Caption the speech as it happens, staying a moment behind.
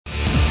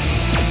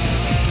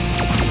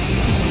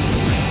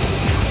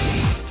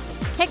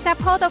集《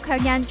破毒強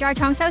人》再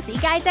創收視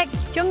佳績，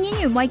眾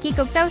演員為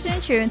結局周宣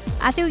傳。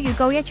阿蕭預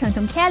告一場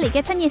同 Kelly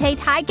嘅親熱戲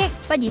太激，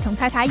不宜同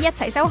太太一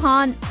齊收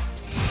看。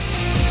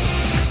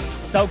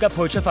周吉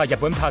佩出發日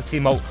本拍節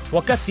目，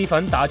獲吉士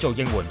粉打造應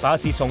援巴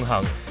士送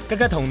行。吉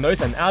吉同女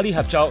神阿 Lee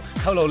合作，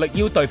透露力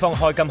邀對方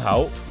開金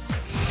口。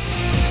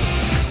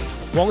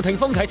黃庭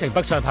鋒啟程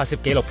北上拍攝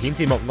紀錄片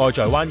節目《愛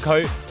在灣區》，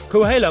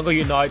佢會喺2個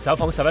月內走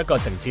訪11個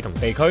城市同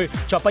地區，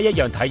作不一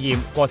樣體驗，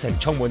過程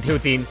充滿挑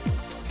戰。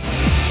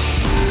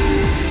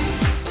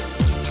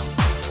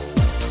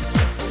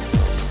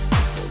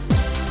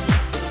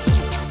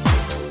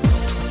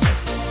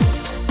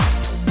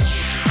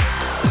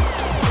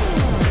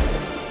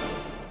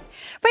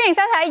歡迎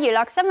收睇娛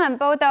樂新聞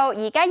報道。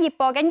而家熱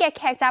播緊嘅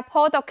劇集《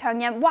破毒強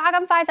人》，哇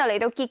咁快就嚟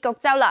到結局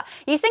週啦。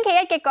而星期一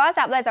嘅嗰一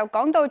集咧，就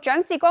講到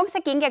蔣志光飾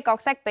演嘅角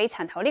色俾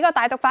陳豪呢個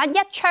大毒販一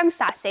槍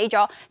殺死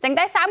咗，剩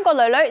低3個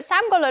女女，3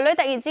個女女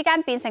突然之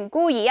間變成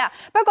孤兒啊。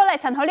不過咧，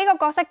陳豪呢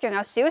個角色仲有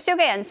少少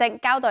嘅人性，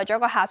交代咗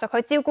個下屬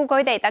去照顧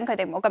佢哋，等佢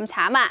哋唔好咁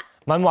慘啊。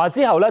文華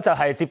之後咧就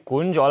係接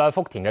管咗啦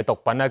福田嘅毒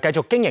品啦，繼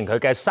續經營佢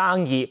嘅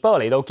生意。不過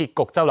嚟到結局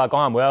週啦，講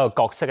下每一個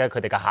角色咧佢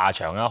哋嘅下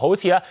場啊，好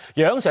似咧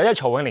楊 Sir 即係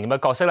曹永寧咁嘅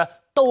角色咧，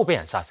都俾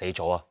人殺死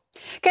咗啊！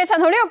其實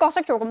陳豪呢個角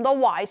色做咁多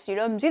壞事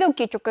啦，唔知道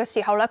結局嘅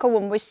時候咧，佢會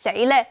唔會死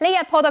呢？呢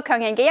日破毒強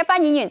人嘅一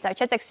班演員就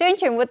出席宣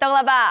傳活動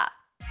啦吧。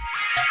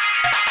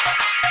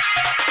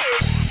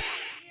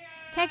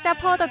劇集《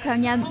破毒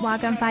強人》話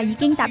咁快已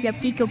經踏入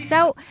結局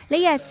週，呢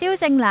日蕭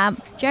正楠、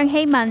張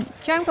希文、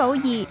張寶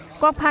儀、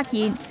郭柏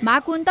妍、馬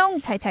冠東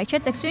齊出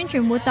席宣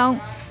傳活動。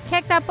劇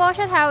集播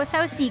出後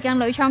收視更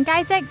屢創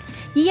佳績，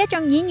而一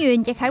眾演員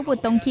亦喺活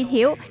動揭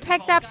曉。劇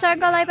集上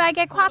個禮拜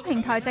嘅跨平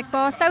台直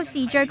播收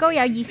視最高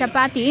有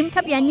28點，吸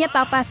引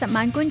180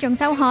萬觀眾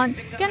收看，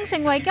更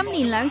成為今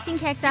年兩線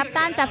劇集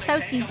單集收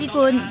視之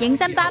冠，認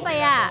真巴閉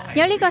啊！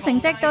有呢個成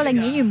績都令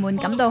演員們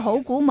感到好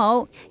鼓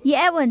舞。而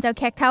Edwin 就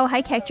劇透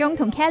喺劇中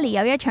同 Kelly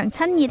有一場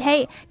親熱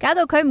戲，搞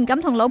到佢唔敢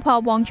同老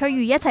婆黃翠如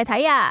一齊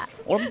睇啊！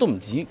我諗都唔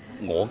止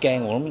我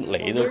驚，我諗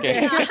你都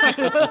驚。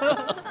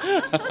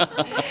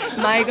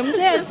唔係咁，即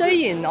係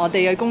雖然我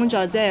哋嘅工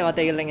作，即係我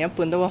哋嘅另一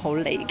半都會好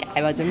理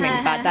解或者明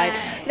白，但係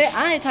你硬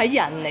係睇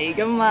人嚟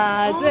㗎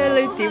嘛，即係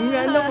你點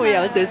樣都會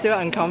有少少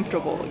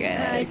uncomfortable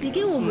嘅。自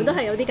己會唔會都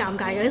係有啲尷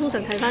尬嘅？通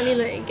常睇翻呢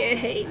類型嘅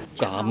戲，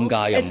尷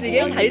尬又唔會，你自己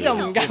睇就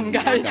唔尷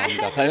尬。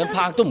係啊，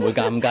拍都唔會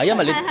尷尬，因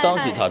為你當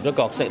時投入咗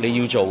角色，你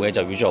要做嘅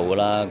就要做㗎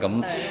啦。咁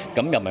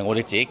又唔係我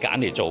哋自己揀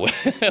嚟做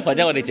嘅，或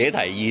者我哋自己提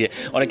議，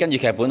我哋跟住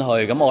劇本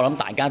去。咁我諗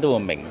大家都會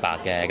明白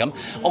嘅。咁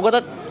我覺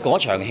得嗰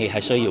場戲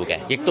係需要嘅，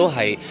亦都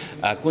係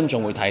觀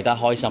眾會睇得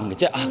開心嘅，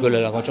即係佢哋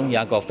兩個鐘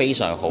有一個非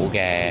常好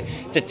嘅，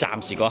即係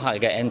暫時嗰刻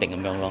嘅 ending 咁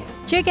樣咯。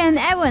最近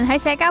Edwin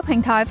喺社交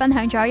平台分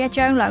享咗一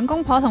張兩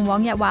公婆同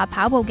往日華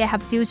跑步嘅合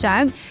照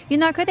相，原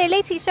來佢哋呢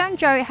次相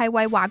聚係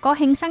為華哥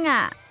慶生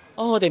啊！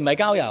我哋唔係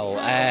郊遊，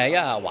因為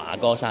華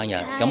哥生日，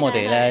咁我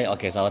哋咧，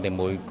其實我哋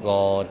每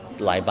個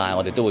禮拜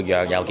我哋都會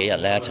約有幾日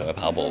咧一齊去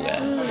跑步嘅，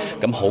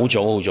咁好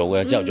早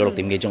嘅，朝頭早6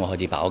點幾鐘就開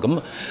始跑，咁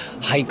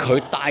係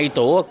佢帶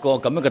到一個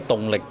咁樣嘅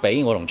動力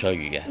俾我同翠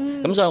如嘅，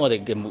咁所以我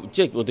哋嘅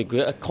即係我哋佢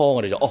一 call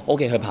我哋就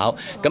OK 去跑，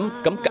咁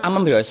啱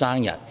啱佢嘅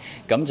生日，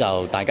咁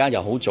就大家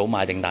又好早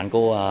買定蛋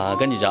糕啊，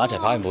跟住就一齊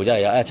跑完步，即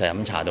係一齊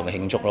飲茶同佢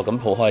慶祝咯，咁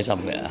好開心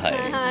嘅係。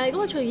係，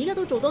咁翠如依家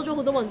都做多咗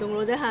好多運動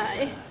咯，即係。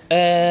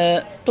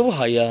都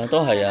係啊。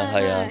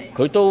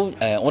佢都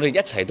我哋一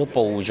齊都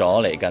報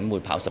咗嚟緊會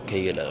跑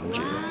10K 嘅啦，諗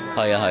住。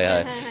係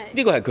啊，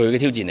呢個係佢嘅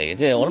挑戰嚟嘅，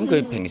即係我諗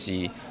佢平時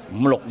5、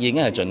6已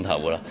經係盡頭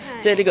㗎啦，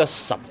即係呢個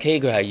10K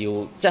佢係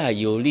要，即係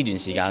要呢段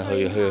時間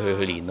去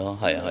練咯，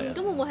係啊。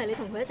咁會唔會係你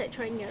同佢一齊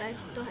train 嘅咧？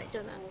都係盡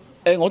量。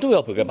我都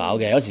有陪佢跑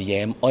嘅，有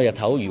時我日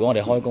頭如果我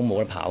哋開工冇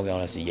得跑嘅，我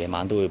有時夜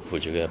晚都會陪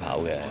住佢跑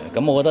嘅。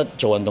咁我覺得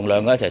做運動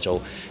兩個一齊做，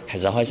其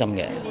實開心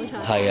嘅。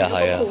係啊，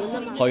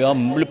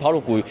你跑到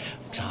攰，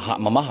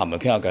慢慢行咪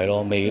傾下偈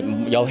咯。未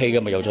有氣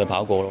嘅咪又再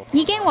跑過咯。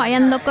已經懷孕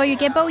6個月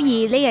嘅褒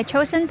儀呢日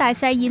操新大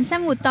細現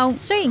身活動，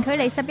雖然距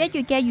離11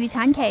月嘅預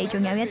產期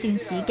仲有一段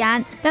時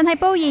間，但係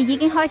褒儀已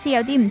經開始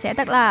有啲唔捨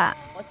得啦。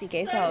我自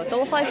己就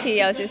都開始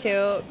有少少，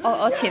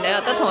我前2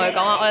日都同佢講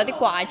話，我有啲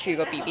掛住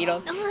個 BB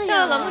咯。即係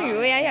我諗，如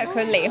果有一日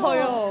佢離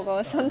開咗我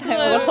個身體，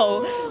我個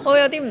肚，我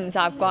有啲唔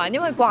習慣，因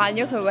為慣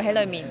咗佢會喺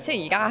裏面，即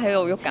係而家喺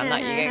度喐緊啦，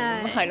已經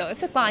係咯，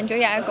即係慣咗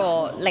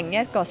有另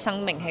一個生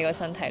命喺個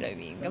身體裏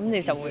面，咁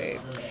你就會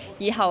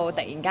以後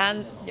突然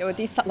間有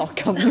啲失落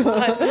感。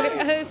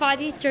佢快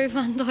啲追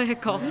翻多一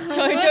個，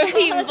再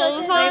填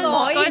補翻，唔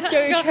可以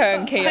最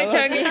長期咯。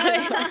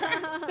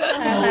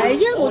係，依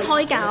家冇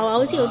胎教啊，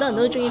好似好多人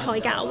都中意胎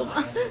教㗎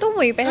嘛。都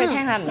會俾佢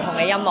聽下唔同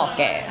嘅音樂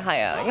嘅，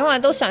係啊，因為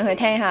都想去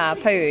聽下，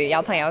譬如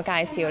有朋友介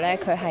紹咧，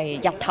佢係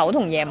日頭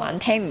同夜晚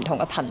聽唔同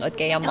嘅頻率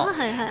嘅音樂，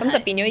咁就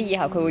變咗以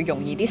後佢會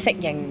容易啲適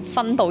應，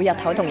分到日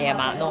頭同夜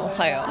晚咯，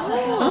係啊。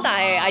咁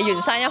但係阿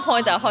袁生一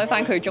開就開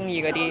翻佢中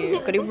意嗰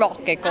啲 rock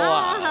嘅歌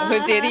啊，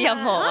佢自己啲音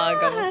樂啊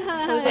咁。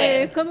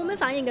佢冇咩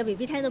反應嘅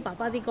BB 聽到爸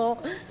爸啲歌，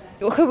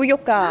佢會喐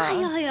㗎，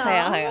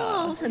係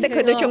啊，即係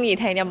佢都中意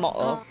聽音樂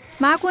咯。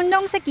馬冠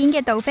東飾演嘅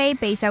杜飛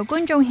備受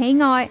觀眾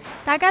喜愛，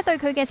大家對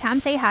佢嘅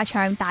慘死下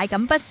場大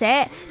感不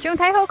捨，仲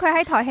睇好佢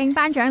喺台慶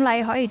頒獎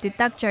禮可以奪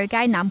得最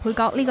佳男配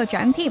角呢個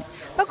獎添。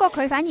不過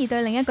佢反而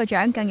對另一個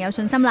獎更有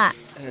信心啦。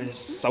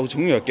受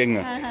寵若驚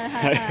啊！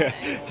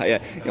係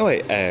啊，因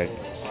為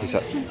其實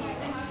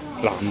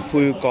男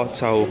配角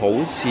就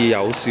好似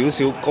有少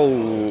少高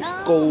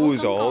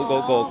咗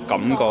嗰個感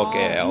覺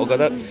嘅，我覺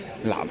得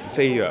南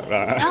非約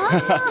啦，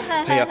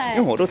係啊，因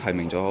為我都提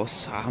名咗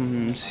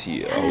3次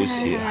啊，好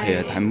似係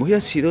啊，但係每一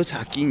次都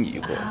擦肩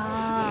而過。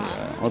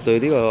我對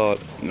呢個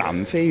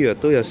南非約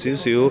都有少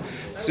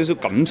少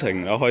感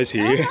情啦，開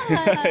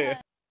始。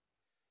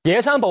野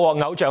生捕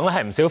獲偶像咧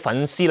係唔少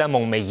粉絲咧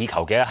夢寐以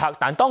求嘅一刻，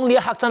但當呢一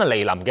刻真係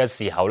嚟臨嘅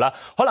時候啦，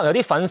可能有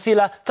啲粉絲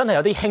咧真係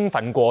有啲興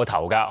奮過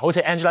頭㗎，好似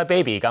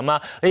Angelababy 咁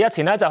啊！你日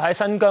前咧就喺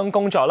新疆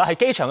工作啦，喺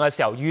機場嘅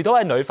時候遇到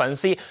位女粉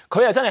絲，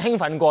佢又真係興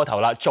奮過頭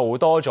啦，做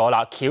多咗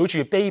啦，翹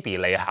住 Baby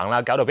嚟行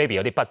啦，搞到 Baby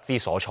有啲不知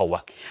所措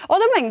啊！我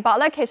都明白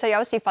咧，其實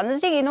有時粉絲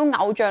見到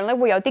偶像咧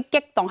會有啲激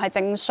動係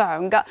正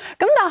常㗎，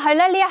咁但係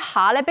咧呢一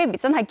下咧 Baby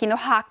真係見到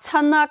嚇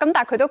親啦，咁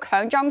但係佢都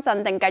強裝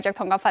鎮定，繼續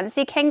同個粉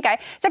絲傾偈，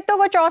直到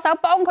個助手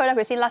幫佢咧，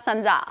佢先甩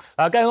身咋。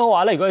嗱，計我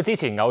話咧，如果你支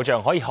持偶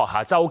像，可以學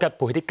下周吉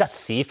背啲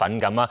吉屎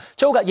粉咁啊，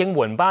租架應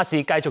援巴士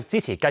繼續支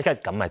持吉吉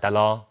咁咪得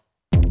咯。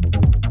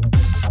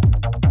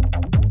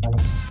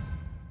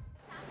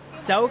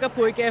周吉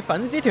佩嘅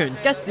粉絲團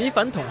吉屎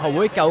粉同學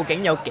會究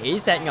竟有幾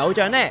錫偶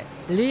像呢？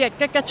呢日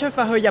吉吉出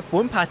發去日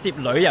本拍攝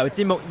旅遊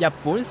節目《日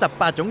本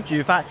18種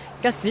住法》，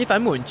吉屎粉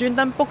們專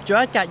登 book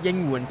咗一架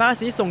應援巴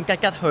士送吉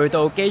吉去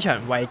到機場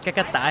為吉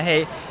吉打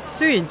氣。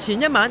雖然前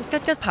一晚吉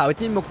吉刨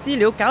節目資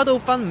料搞到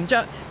瞓唔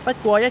着，不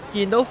過一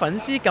見到粉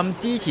絲咁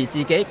支持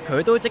自己，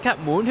佢都即刻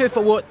滿血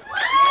復活。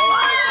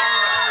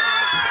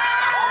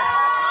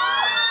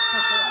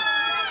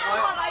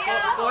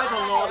各位同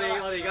學，我哋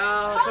而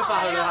家出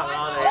發去旅行啦！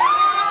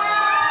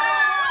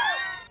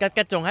吉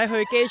吉仲喺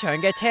去機場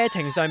嘅車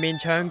程上面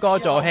唱歌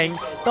助興，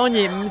當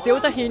然唔少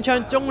得獻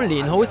唱中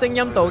年好聲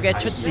音度嘅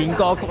出戰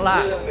歌曲啦。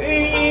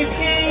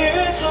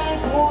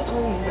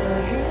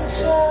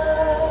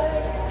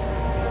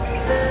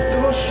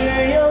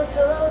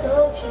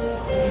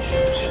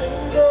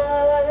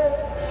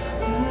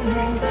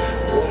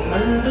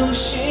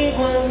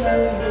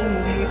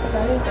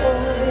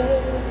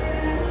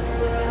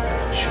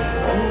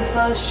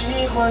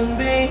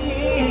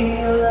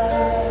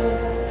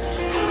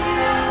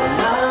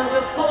那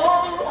个疯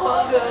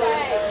狂的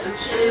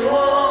是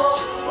我。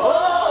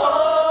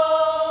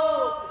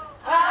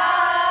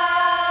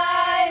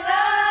I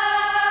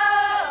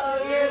love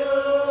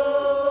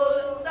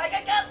you， 再看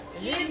看，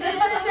一直在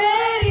这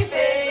里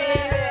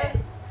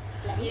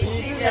baby， 一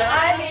直在愛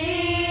你。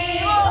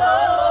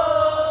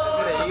佢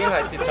哋已經係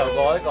接受過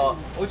一個好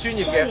專業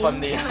嘅訓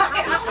練，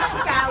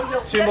教育，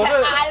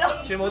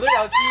全部都有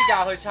資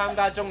格去參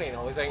加中年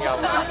好聲音。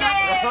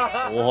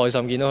好開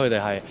心見到佢哋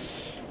係。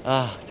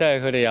即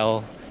係佢哋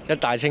又一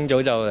大清早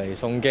就嚟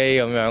送機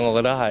咁樣，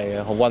我覺得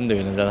係好溫暖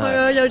啊！真係。係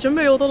啊，又準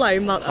備好多禮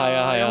物啊，係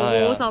啊，好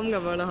窩心咁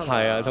樣啦，係咪？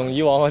係啊，同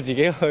以往我自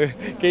己去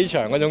機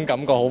場嗰種感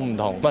覺好唔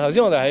同。唔係頭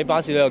先我哋喺巴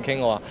士都有傾，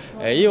我話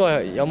因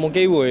為有冇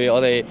機會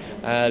我哋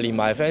連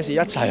埋 fans 一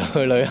齊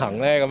去旅行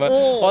咧咁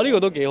樣。哇！呢個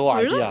都幾好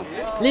玩啲啊！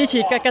呢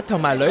次吉吉同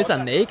埋女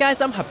神李佳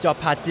芯合作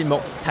拍節目，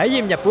體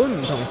驗日本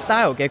唔同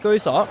style 嘅居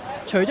所。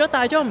除咗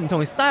帶咗唔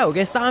同 style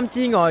嘅衫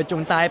之外，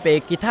仲帶備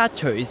吉他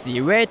隨時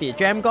ready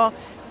jam 歌。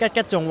吉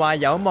吉仲話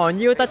有望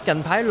邀得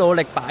近排努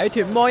力擺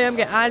脱魔音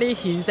嘅阿 Lee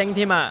獻聲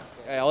添啊！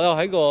我有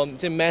喺個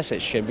即係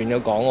message 入邊有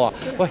講話，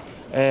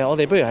喂我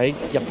哋不如喺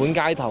日本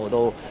街頭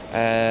度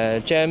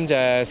jam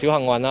隻小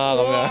幸運啦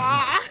咁樣。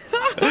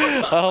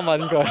我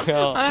問佢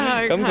啊，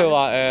咁佢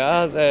話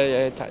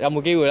有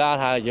冇機會啦？睇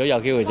下如果有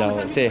機會就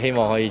即係希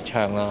望可以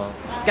唱啦。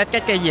吉吉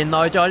嘅賢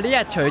內助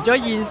呢日除咗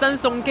現身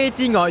送機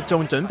之外，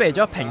仲準備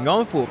咗平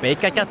安符俾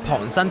吉吉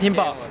傍身添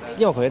噃。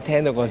因為佢一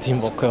聽到個節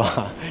目，佢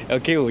話有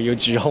機會要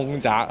住空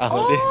宅啊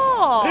嗰啲。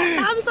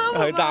擔心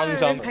佢擔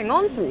心平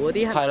安符嗰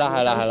啲係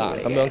啦，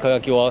咁樣佢就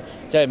叫我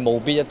即係務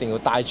必一定要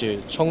帶住，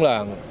沖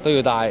涼都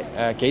要帶，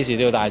幾時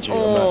都要帶住咁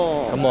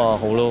樣。咁我話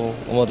好咯，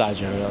咁我帶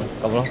住佢咯，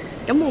咁咯。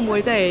咁會唔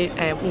會即係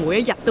每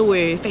一日都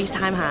會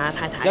FaceTime 下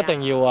太太？一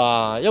定要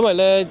啊，因為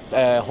咧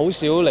好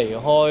少離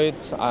開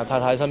太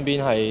太身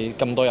邊係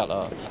咁多日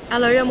啊。阿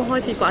女有冇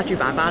開始掛住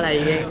爸爸啦？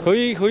已經。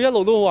佢一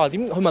路都話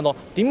佢問我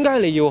點解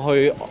你要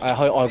去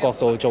外國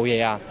度做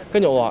嘢啊？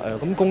跟住我話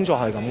咁工作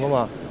係咁噶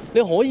嘛，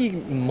你可以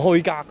唔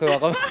去㗎。佢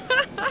話咁，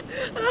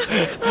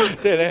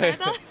即係你。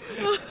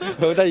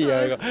佢好得意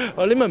啊！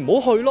佢你咪唔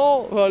好去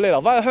咯。佢話你留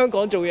翻去香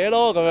港做嘢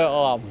咯。咁樣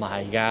我話唔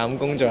係㗎，咁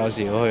工作有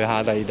時要去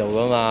下第二度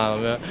㗎嘛。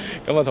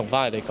咁啊同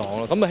翻佢哋講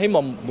咯。咁啊希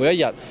望每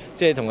一日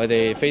即係同佢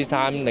哋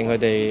FaceTime， 令佢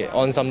哋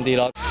安心啲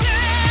咯。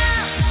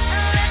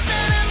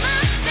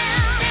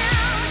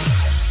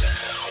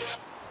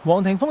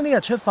黃庭鋒呢日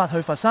出發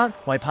去佛山，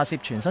為拍攝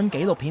全新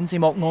紀錄片節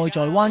目《愛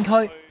在灣區》。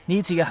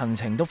呢次嘅行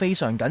程都非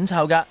常緊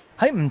湊㗎，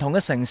喺唔同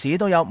嘅城市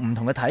都有唔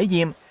同嘅體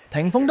驗。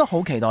霆鋒都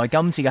好期待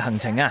今次嘅行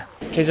程啊！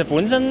其實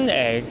本身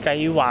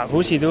計劃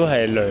好似都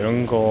係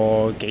2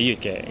個幾月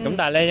嘅，咁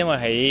但係咧因為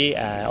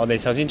喺我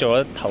哋首先做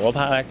咗頭嗰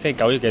part 咧，即係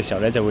9月嘅時候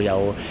咧就會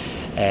有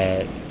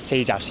4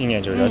集先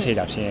嘅，做咗4集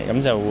先嘅，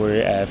咁就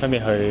會分別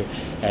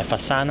去佛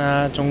山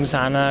啦、中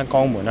山啦、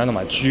江門啦同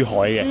埋珠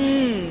海嘅，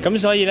咁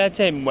所以咧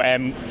即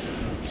係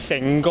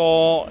成個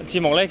節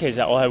目咧，其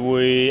實我係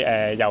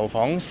會遊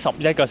訪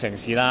11個城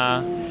市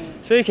啦。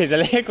所以其實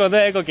呢一個都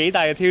係一個幾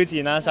大嘅挑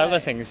戰啦，11個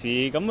城市，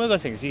咁每一個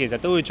城市其實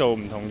都會做唔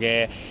同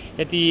嘅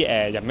一啲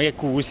人物嘅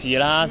故事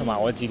啦，同埋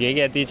我自己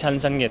嘅一啲親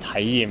身嘅體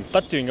驗，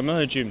不斷咁樣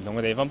去住唔同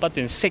嘅地方，不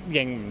斷適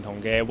應唔同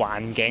嘅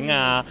環境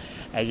啊、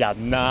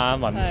人啊、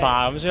文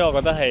化，咁所以我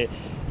覺得係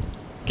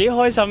幾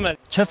開心啊！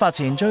出發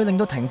前最令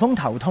到霆鋒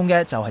頭痛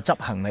嘅就係執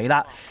行李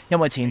啦，因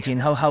為前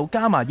後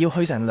加埋要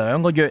去成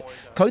2個月，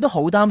佢都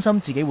好擔心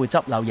自己會執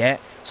漏嘢，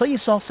所以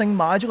索性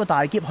買咗個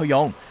大篋去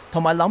用，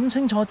同埋諗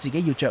清楚自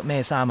己要着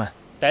咩衫啊！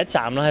第一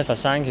站啦喺佛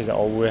山，其實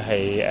我會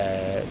係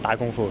打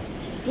功夫，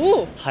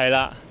係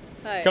啦，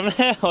咁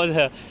咧我就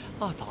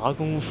打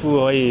功夫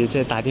可以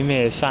即係帶啲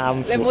咩衫？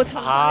你冇參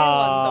加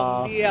運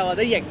動啲啊，或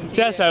者型啲？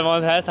即係上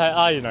網睇一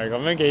睇原來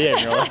咁樣幾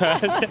型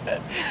喎！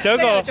做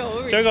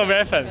一個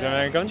reference 咁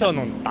樣，咁我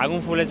同打功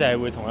夫咧就係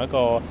會同一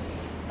個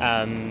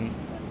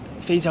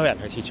非洲人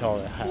去切磋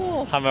嘅，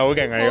係咪好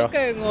勁啊？呢個好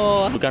勁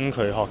喎！會跟佢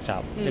學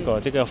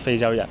習一個非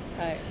洲人，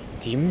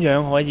點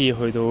樣可以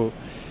去到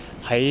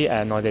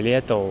喺內地呢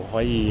一度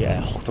可以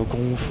學到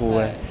功夫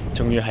咧，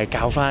仲要係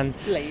教翻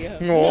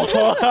我。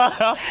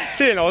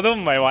雖然我都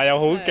唔係話有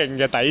好勁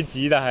嘅底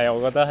子，但係我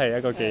覺得係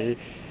一個幾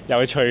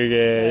有趣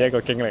嘅一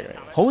個經歷嚟。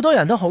好多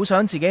人都好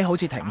想自己好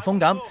似霆鋒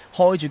咁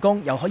開住工，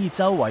又可以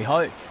周圍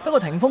去。不過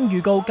霆鋒預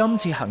告今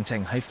次行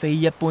程係非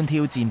一般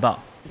挑戰噃。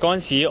嗰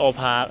陣時我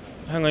拍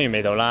《香港原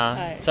味道》啦，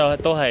就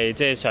都係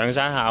即係上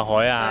山下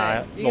海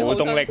啊，勞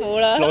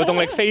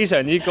動力非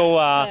常之高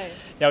啊。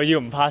又要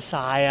唔怕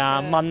曬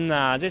啊、蚊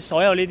啊，即係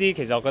所有呢啲，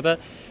其實我覺得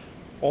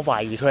我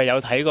懷疑佢係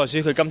有睇過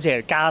書，佢今次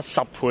係加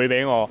10倍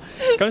俾我。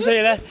咁所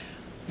以咧，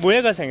每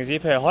一個城市，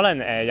譬如可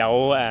能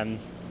有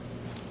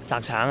摘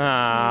橙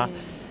啊、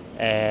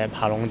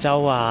爬龍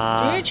舟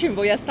啊，總之全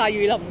部日曬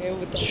雨淋嘅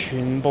活動，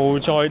全部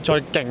再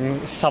勁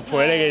10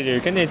倍你記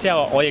住。跟住之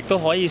後，我亦都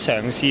可以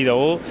嘗試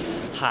到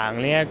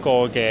行呢一個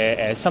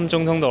嘅深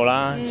中通道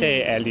啦，即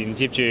係連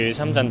接住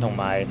深圳同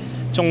埋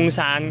中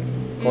山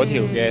嗰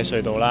條嘅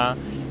隧道啦。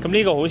咁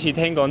呢個好似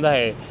聽講都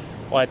係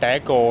我係第一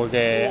個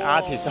嘅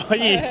artist，可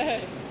以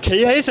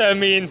企喺上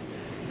面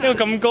一個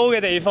咁高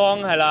嘅地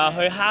方係啦，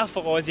去克服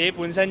我自己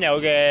本身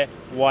有嘅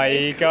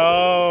畏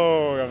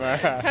高咁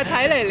樣。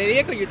睇嚟你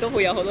呢1個月都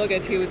會有好多嘅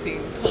挑戰。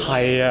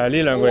係啊，呢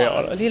2個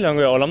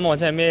月我諗我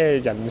真係咩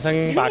人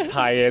生百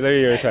態嘅都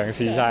要嘗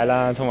試晒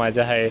啦，同埋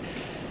就係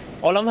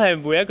我諗係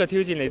每一個挑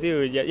戰你都要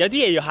有啲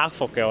嘢要克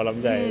服嘅，我諗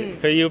就係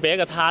佢要俾一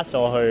個 task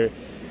我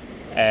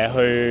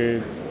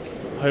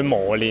去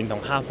磨練同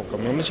克服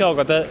咁，所以我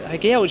覺得係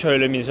幾有趣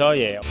裏面所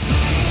有嘢。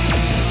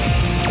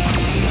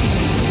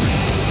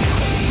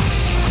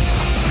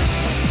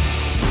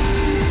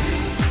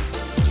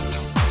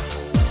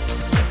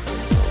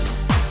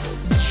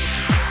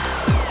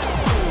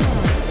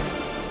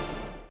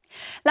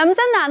林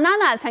真娜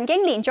Nana 曾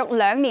經連續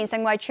2年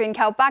成為全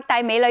球百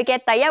大美女嘅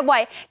第1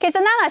位。其實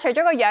Nana 除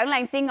咗個樣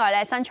靚之外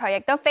咧，身材亦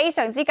都非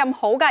常之咁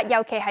好㗎，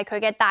尤其係佢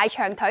嘅大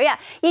長腿啊！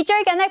而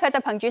最近咧，佢就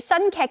憑住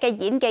新劇嘅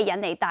演技引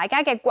嚟大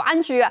家嘅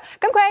關注啊！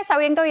咁佢喺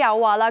首映都有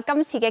話啦，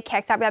今次嘅劇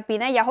集入邊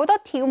咧有好多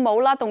跳舞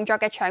啦、動作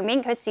嘅場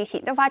面，佢事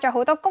前都花咗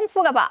好多功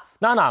夫㗎噃。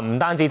Nana 唔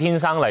單止天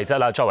生麗質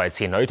啦，作為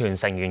前女團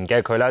成員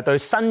嘅佢咧，對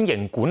身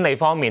形管理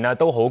方面咧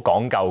都好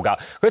講究㗎。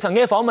佢曾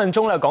經喺訪問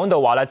中咧講到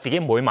話咧，自己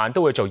每晚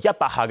都會做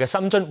100下嘅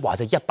深蹲或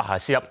者100下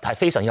sit up，係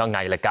非常有毅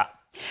力㗎。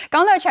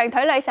講到長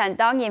腿女神，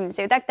當然唔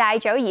少得大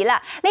祖兒啦。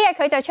呢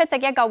日佢就出席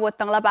一個活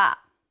動啦噃。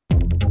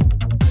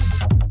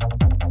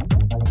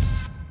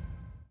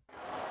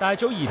大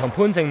祖兒同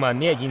潘靜文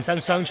呢日現身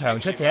商場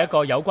出席一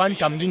個有關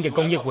禁煙嘅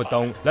公益活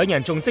動，兩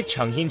人仲即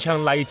場獻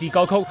唱勵志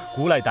歌曲，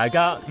鼓勵大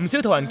家。唔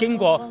少途人經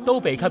過都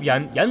被吸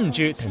引，忍唔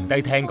住停低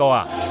聽歌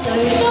啊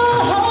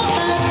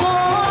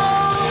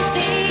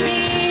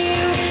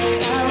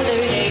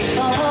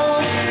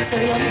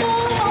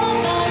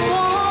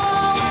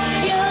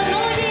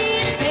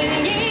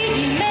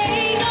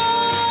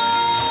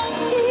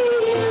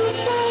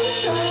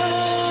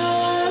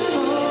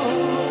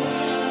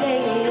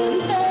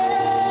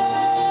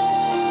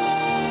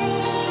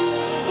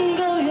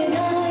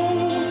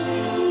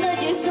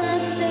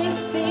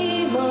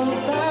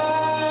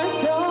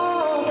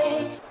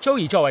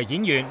！Joey 作為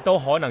演員，都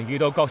可能遇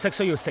到角色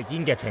需要食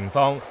煙嘅情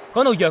況。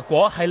講到若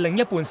果係另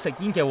一半食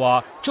煙嘅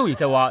話 ，Joey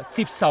就話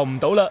接受唔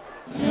到啦。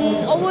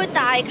我會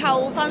大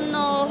扣分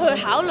咯，去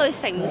考慮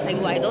成唔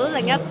成為到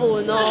另一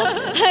半咯。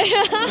係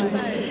啊，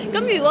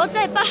咁如果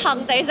真係不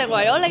幸地成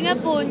為咗另一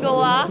半嘅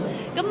話，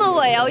咁我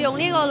唯有用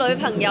呢個女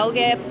朋友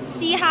嘅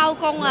思考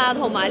功啊，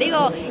同埋呢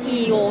個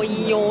令到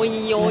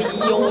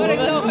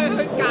佢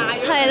去戒。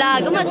係啦，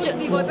咁啊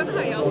試過真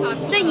係有拍，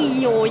即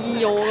係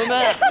咁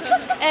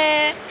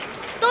樣。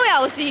都都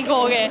有試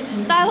過嘅，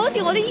但係好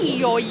似我啲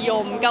二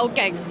我唔夠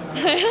勁，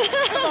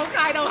冇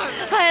戒到係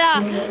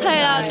咪？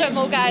係啦，最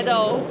冇戒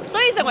到，所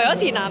以成為咗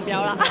前男友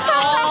啦。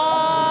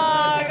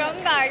哦，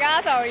咁大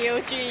家就要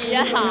注意一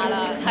下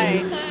啦。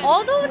係，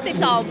我都接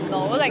受唔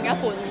到另一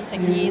半食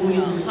煙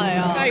㗎，係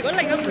啊。但係如果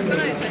另一半真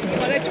係食煙，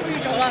或者中意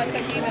咗啦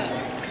食煙啊，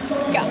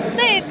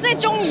即係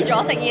中意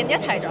咗食煙一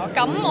齊咗，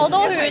咁我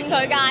都勸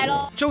佢戒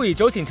咯。Joey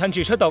早前趁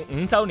住出道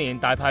5週年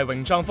大派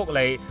泳裝福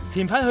利，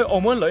前排去澳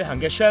門旅行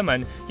嘅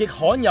Sherman 亦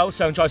罕有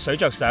上載水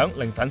着相，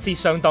令粉絲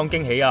相當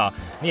驚喜啊！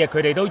呢日佢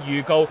哋都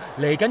預告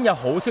嚟緊有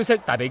好消息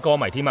帶俾歌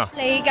迷添啊！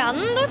嚟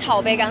緊都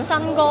籌備緊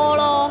新歌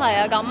咯，係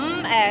啊，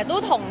咁都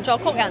同作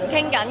曲人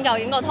傾緊，究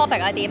竟個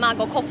topic 係點啊，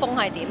個曲風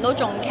係點，都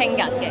仲傾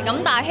緊嘅。咁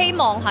但係希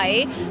望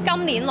喺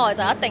今年內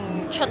就一定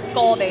出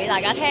歌俾大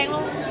家聽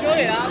咯。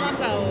Joey 啦，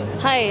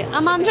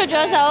啱啱出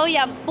咗一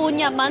首半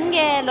日文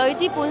嘅《女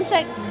之本色》，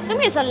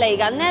咁其實嚟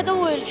緊呢都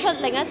會出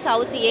另一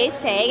首自己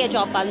寫嘅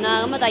作品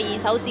啦，咁啊第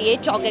2首自己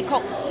作嘅曲，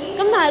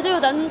咁但係都要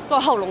等個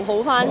喉嚨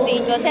好翻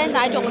先，個聲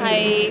帶仲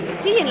係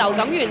之前流感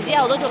完之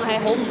後都仲係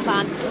好唔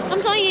翻，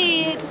咁所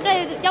以即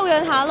係休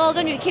養下咯，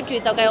跟住 keep 住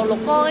就繼續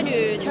錄歌，跟住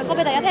唱歌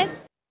俾大家聽。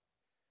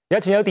日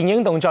前有電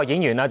影動作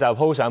演員就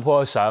鋪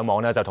咗上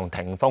網就同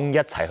霆鋒一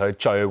齊去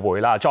聚會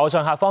啦。座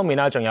上客方面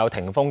仲有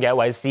霆鋒嘅一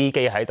位司機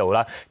喺度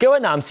啦。幾位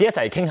男士一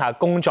齊傾下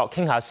工作，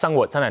傾下生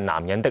活，真係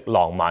男人的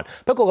浪漫。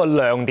不過個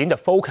亮點就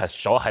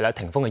focus 咗喺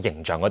霆鋒嘅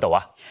形象嗰度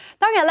啊。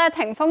當日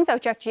霆鋒就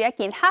着住一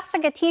件黑色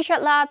嘅 T 恤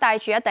啦，戴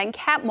住一頂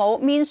cap 帽，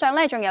面上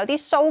仲有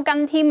啲鬚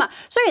根添啊。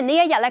雖然呢一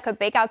日佢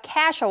比較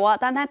casual 啊，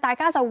但係大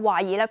家就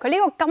懷疑啦，佢呢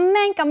個咁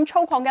man 咁粗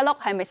獷嘅 look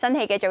係咪新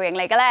戲嘅造型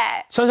嚟嘅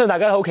咧？相信大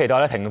家都好期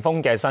待霆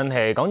鋒嘅新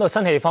戲。講到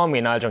新戲方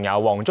面仲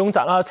有黃宗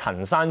澤啦、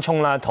陳山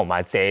聰啦同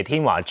埋謝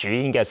天華主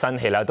演嘅新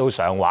戲都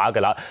上畫㗎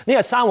啦。呢日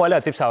3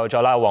位接受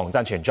咗黃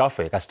振全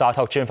Joffrey 嘅 Star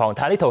Talk 專訪，睇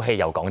下呢套戲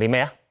又講啲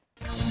咩啊？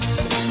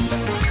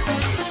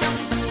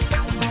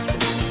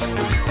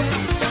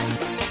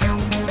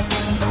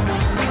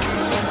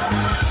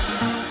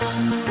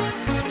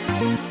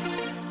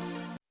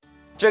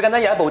最近有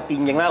一部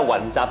電影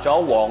混集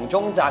咗黃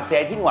宗澤、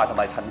謝天華同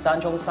埋陳山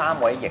聰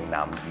3位型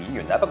男演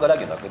員啦。不過原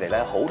來佢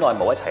哋好耐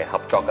冇一齊合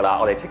作㗎啦。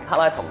我哋即刻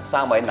同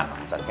3位男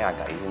神傾下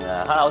偈先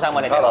啦。Hello， 3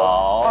位你哋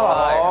好。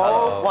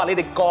Hello。哇，你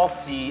哋各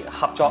自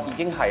合作已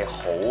經係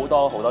好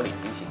多年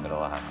之前㗎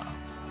啦，係嘛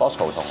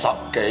 ？Bosco 同10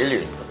幾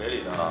年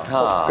啊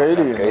，10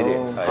幾年。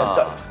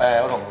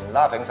我同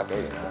Laughing 10幾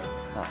年啦。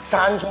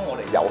山聰我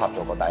哋有合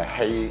作過，但係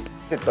戲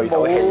即係對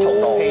手戲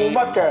冇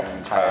乜嘅，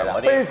係啦，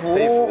飛虎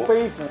咯，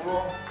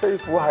飛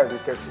虎系列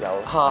嘅時候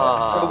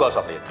超過10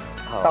年，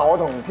但我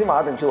同天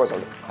華一定超過10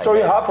年，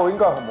最後一部應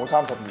該係《紅帽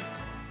32》。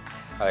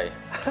係，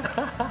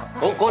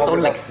嗰套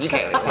歷史劇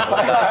嚟嘅，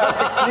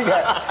歷史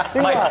劇，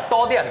唔係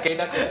多啲人記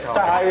得嘅就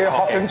係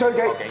學警追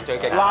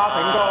擊，拉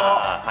炳哥，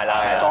係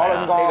啦，左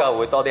麟哥，呢個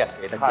會多啲人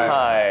記得啲。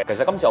係，其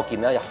實今次我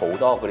見有好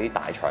多嗰啲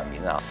大場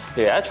面啊，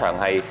譬如有一場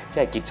係即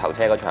係劫囚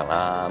車嗰場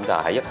啦，咁就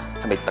係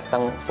咪特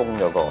登封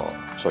咗個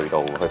隧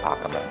道去拍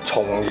咁樣？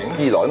從影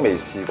以來都未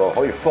試過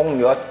可以封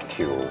咗一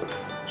條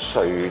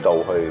隧道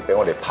去俾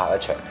我哋拍一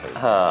場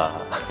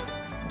戲。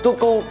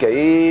都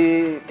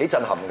幾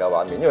震撼嘅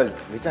畫面，因為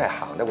你真係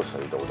行一個隧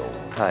道度，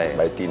唔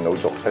係電腦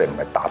做出嚟，唔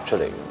係搭出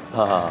嚟嘅。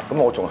咁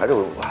我仲喺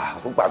度哇，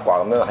好八卦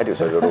咁樣喺條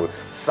隧道度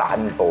散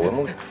步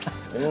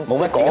咁，冇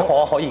乜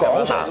講可以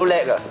講出嚟都叻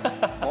啊！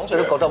講出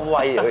嚟都覺得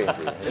威啊嗰件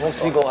事。你冇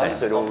試過喺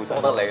隧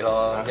道多得你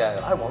咯，即係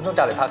喺黃宗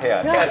澤嚟拍戲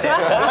啊！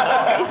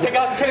即刻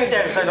清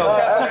正隧道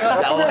車，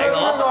又係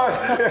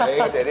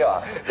我，謝啲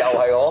話又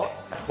係我。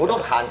好多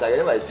限制嘅，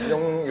因為始終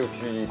要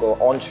注意個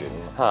安全，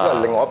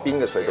因為另外一邊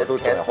嘅隧道都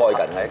仲係開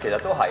緊嘅。其實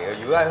都係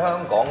嘅。如果喺香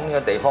港呢個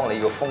地方，你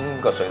要封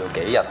個隧道幾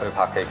日去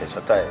拍戲，其實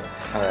真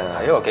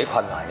係一個幾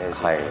困難嘅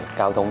事。係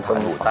交通癱瘓，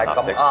但係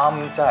咁啱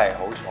真係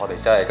好，我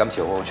哋真係今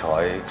次好好彩，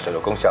隧道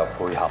公司又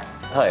配合，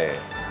係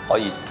可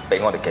以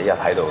俾我哋幾日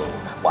喺度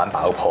玩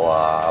爆破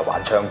啊，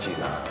玩槍戰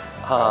啊。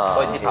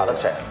所以先拍得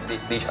成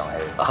呢場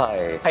戲。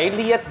係喺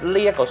呢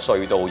一個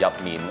隧道入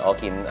面，我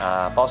見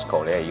阿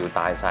Bosco 你係要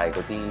戴晒嗰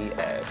啲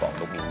防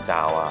毒面罩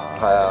啊、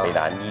避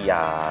彈衣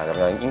啊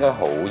咁樣，應該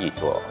好熱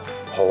喎，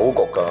好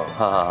焗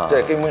㗎，即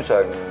係基本上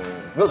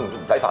都唔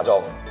使化妝，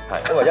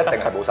因為一定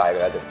係冇晒㗎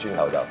啦，就轉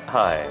頭就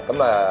係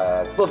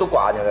咁不過都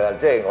慣㗎啦，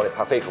即係我哋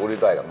拍飛虎啲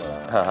都係咁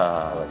㗎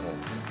啦，係咪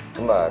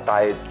先？咁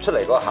但係出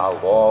嚟嗰個效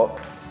果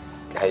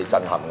係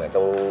震撼嘅，都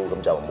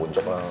咁就滿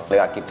足啦。你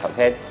話劫囚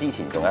車之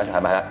前仲有一場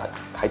係咪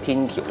喺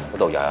天橋嗰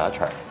度又有一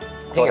場？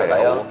天橋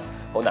底咯，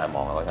好難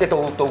忘啊！即係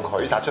到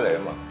佢殺出嚟啊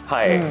嘛。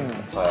係，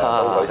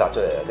到佢殺出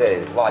嚟啊！即係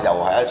哇，又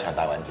係一場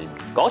大混戰。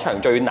嗰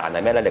場最難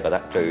係咩咧？你覺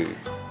得最？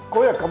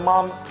嗰日咁啱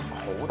好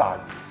大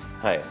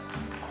雨，係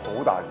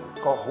好大雨。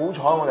好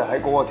彩我哋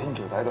喺嗰個天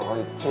橋底度可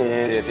以遮，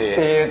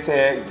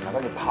然後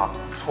跟住拍，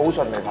好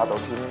順利拍到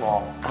天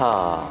光。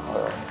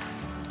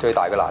最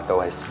大嘅難度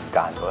係時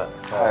間嗰日。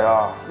係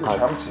啊，要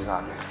搶時間嘅。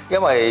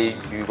因為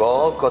如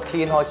果個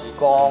天開始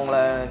光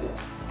咧，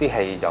啲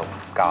戲就唔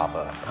夾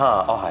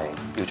啊。係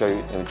要追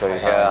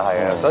係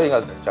啊，所以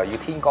我就要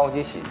天光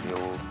之前要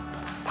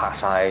拍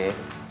晒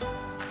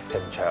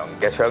成場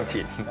嘅窗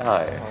前，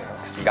係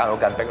時間好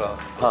緊迫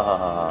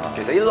咯。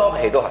其實呢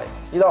粒戲都係，呢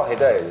粒戲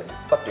都係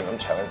不斷咁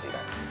搶緊時間，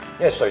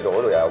因為隧道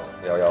嗰度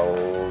有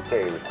即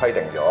係規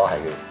定咗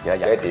係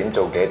幾多點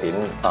做幾多點，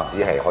只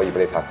係可以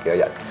俾你拍幾多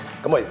日。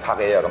咁我哋拍嘅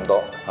嘢有咁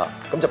多，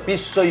咁就必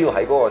須要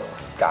喺嗰個時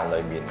間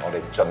裏面，我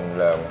哋盡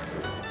量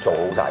做好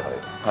晒佢。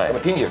咁啊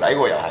天橋底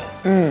嗰個又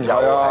係，又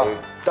係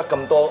得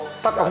咁多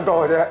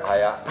嘅啫。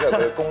係啊，因為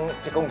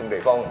佢公眾地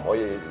方唔可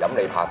以飲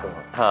你拍噶嘛。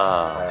係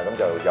啊，咁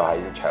就又係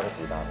要搶時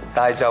間。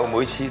但係就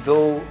每次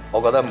都，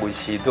我覺得每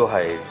次都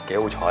係幾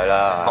好彩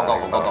啦。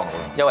講，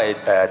因為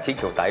天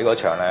橋底嗰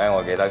場咧，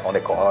我記得我哋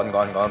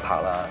趕拍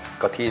啦，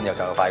個天又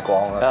就快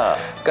光啦。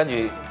跟住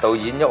導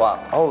演一話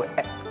好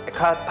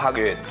，cut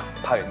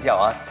拍完之後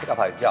啊，即刻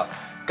拍完之後，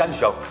跟住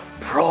就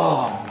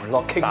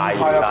落傾盆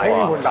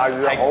大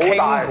雨，係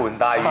傾盆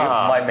大雨，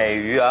唔係微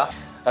雨啊！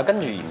跟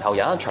住然後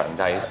有一場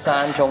就係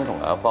山聰同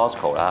阿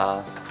Bosco 啦，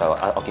就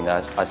我見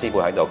阿師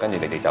傅喺度，跟住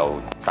你哋就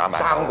打埋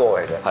3個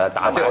嚟啫，係啦，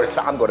打即係我哋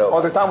3個都，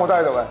我哋3個都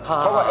喺度嘅，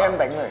嗰個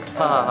ending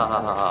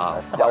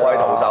嚟，又係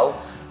徒手。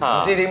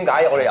唔知點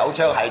解我哋有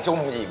槍係中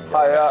意唔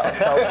係啊，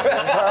就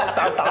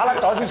槍打甩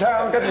咗支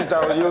槍，跟住就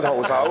要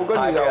徒手，跟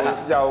住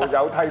又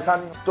有替身，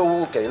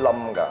都幾冧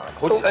㗎。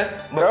好似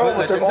我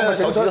咪整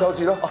傷手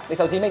指咯。你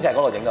手指尾就係嗰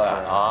度整到㗎。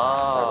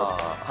哦，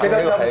其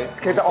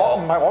實我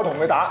唔係我同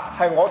佢打，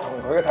係我同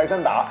佢嘅替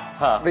身打。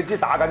你知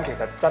打緊其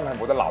實真係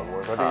冇得留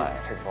嘅嗰啲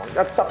情況，一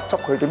執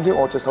佢點知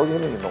我隻手指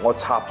原來我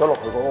插咗落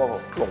去嗰個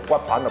龍骨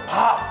板度，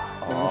啪！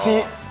唔知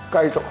繼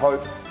續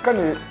去，跟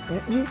住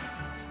咦？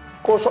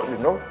嗰個摔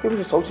完咯，點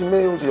知手指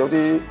尾好似有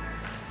啲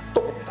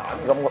篤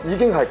彈咁嘅，已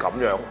經係咁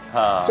樣，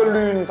即係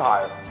亂晒。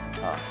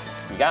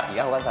而家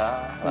好翻晒啦。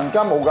而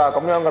家冇㗎，咁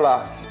樣㗎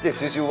啦，即係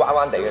少少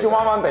彎彎地。少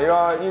彎彎地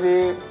啦，呢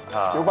啲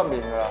少不免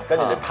㗎啦。跟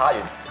住你拍完，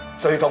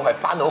最痛係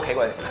翻到屋企嗰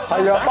陣時。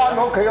係啊，翻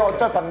到屋企我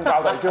真係瞓覺，第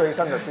二朝起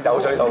身就知就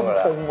最痛㗎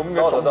啦。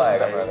多數都係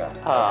咁樣嘅。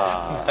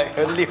係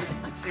佢撩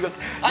試過，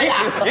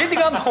咦點解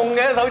咁痛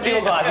嘅手指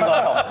嗰個先覺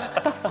得痛？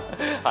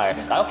係，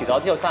但係其實我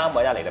知道3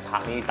位啦，你哋拍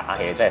呢啲打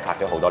戲真係拍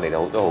咗好多，你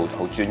哋都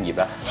好專業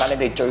啦。但係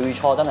你哋最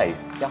初真係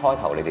一開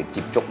頭你哋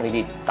接觸呢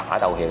啲打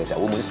鬥戲嘅時候，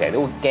會唔會成日都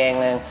會驚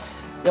咧？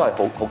因為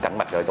好緊密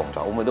嘅動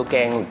作，會唔會都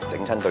驚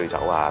整親對手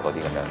啊嗰啲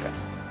咁樣嘅？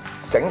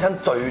整親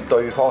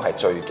對方係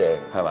最驚，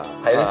係嘛？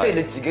係啊，即係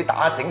你自己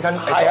打整親，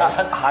係啊，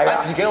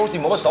自己好似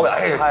冇乜所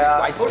謂，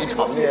怪自己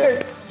蠢嘅，即係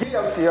自己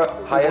有事啊。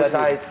係啊，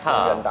但係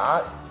同人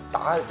打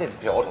即係譬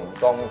如我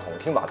同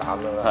天華打咁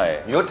樣啦。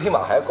如果天華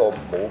係一個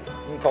冇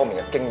呢方面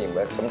嘅經驗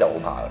嘅，咁就好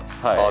怕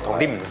啦。哦，同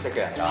啲唔識嘅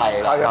人打。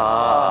係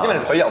啦，因為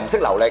佢又唔識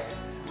流力，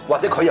或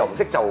者佢又唔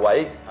識就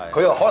位，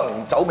佢又可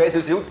能走歪少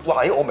少。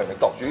哇！我明明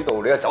度住呢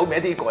度，你又走歪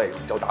啲過嚟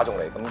就打中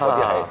你，咁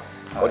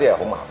嗰啲係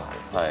好麻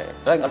煩。係。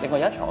另外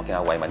有一場我見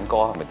阿慧敏哥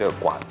係咪都要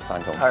刮山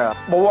聰？係啊，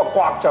冇啊，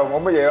刮就冇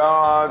乜嘢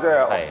啦，即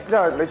係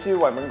因為你知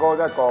慧敏哥一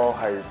個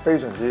係非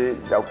常之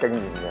有經驗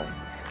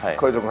嘅。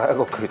佢仲係一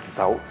個拳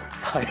手，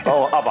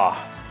我阿爸，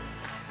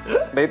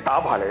你打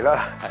埋嚟啦，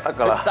得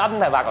㗎啦。真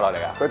係拍過落嚟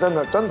㗎？佢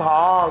真拍，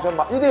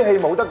呢啲戲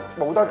冇得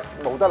留。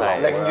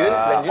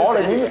我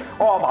寧願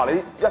我阿爸你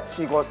一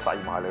次過噬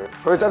埋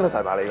你，佢真係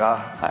噬埋你㗎。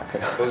係，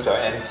佢想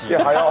NG。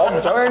係啊，我唔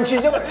想 NG，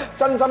因為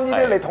真心呢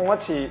啲你痛一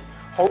次，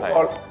好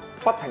過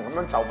不停咁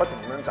樣走，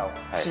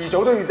遲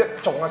早都要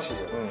中一次。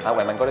阿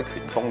慧敏哥啲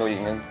拳風都已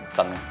經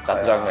震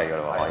傷你㗎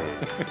啦喎，可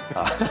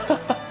以。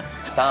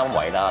3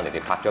位啦，你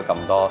哋拍咗咁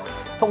多，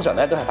通常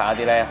咧都係拍一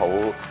啲咧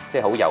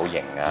好有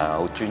型啊、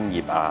好專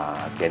業啊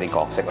嘅啲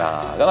角色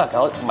啦。咁啊，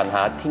我問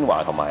下天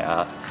華同埋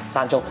阿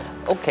山聰，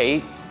屋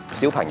企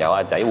小朋友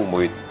阿仔會唔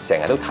會成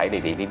日都睇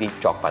你哋呢啲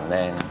作品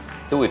咧？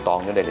都會當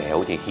咗你哋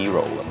好似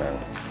hero 咁樣？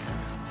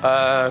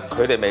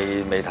佢哋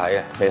未睇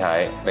啊，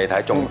未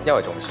睇，因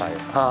為仲細。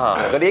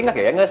佢哋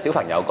應該小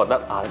朋友覺得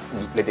啊，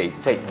你哋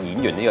即係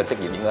演員呢個職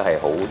業應該係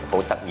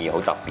好得意、好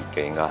特別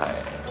嘅，應該係。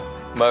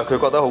唔係佢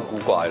覺得好古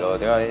怪咯，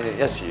點解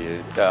一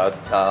時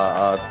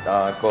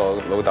個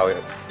老豆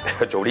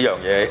做呢樣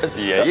嘢，一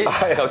時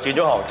又轉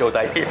咗行做第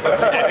二樣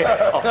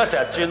嘢，點解成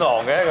日轉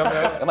行嘅咁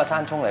樣？咁啊，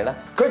山聰你咧？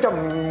佢就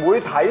唔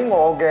會睇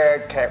我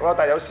嘅劇咯，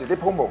但係有時啲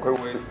promo 佢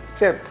會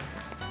即係。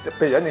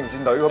譬如隱形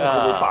戰隊咁，佢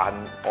會扮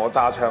我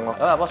揸槍咯。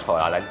咁阿 Bosco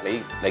啊，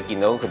你見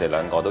到佢哋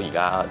兩個都而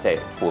家即係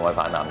父愛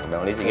泛濫咁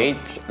樣，你自己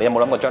你有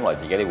冇諗過將來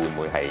自己你會唔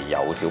會係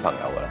有小朋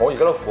友㗎咧？我而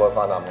家都父愛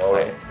泛濫，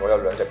我有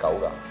2隻狗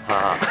㗎。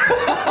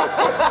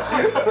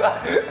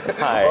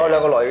我有2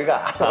個女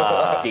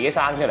㗎。自己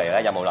生出嚟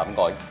咧，有冇諗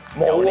過？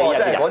冇喎，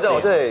真係講真，我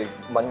真係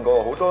問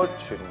過好多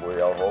傳媒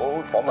又好，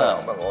訪問又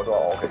問我都話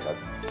我其實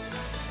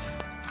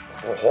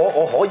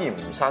我可以唔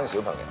生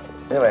小朋友。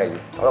因為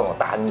可能我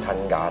單親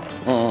家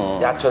庭，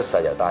一出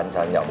世就單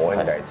親，又冇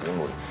兄弟姊妹，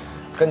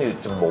跟住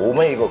就冇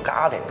咩個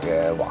家庭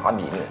嘅畫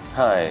面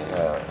嘅，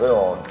所以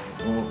我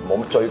冇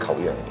乜追求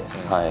呢樣嘢。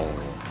係，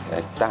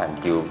得閒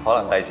叫，可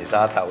能第時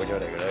生一竇出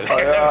嚟㗎啦。係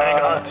啊，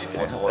我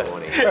錯喎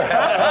你，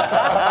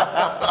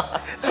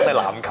真係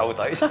籃球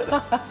隊出嚟。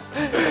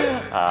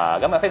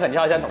咁啊非常之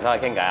開心同三位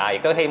傾偈啊，亦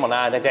都希望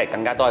啦，即係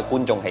更加多嘅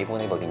觀眾喜歡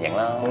呢部電影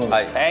啦。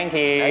係 ，Thank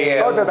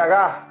you，多謝大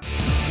家。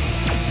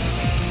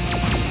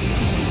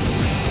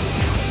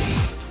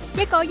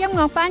一個音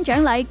樂頒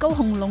獎禮高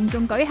雄隆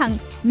重舉行，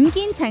伍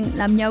堅情、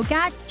林宥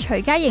嘉、徐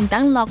佳瑩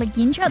等落力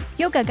演出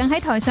 ，Yoga 更喺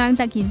台上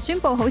突然宣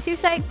布好消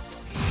息。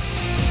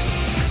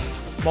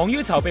忙於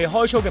籌備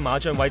開操嘅馬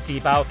俊偉自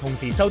爆，同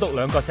時修讀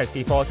2個碩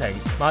士課程。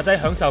馬仔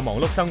享受忙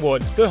碌生活，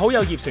對好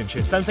友葉璇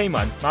傳新緋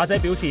聞，馬仔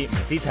表示唔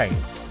知情。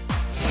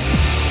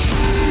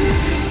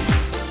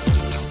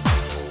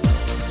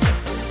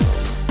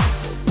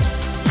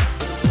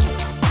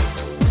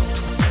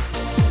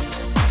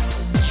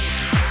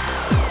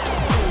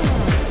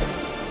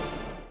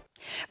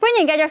歡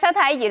迎繼續收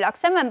睇娛樂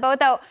新聞報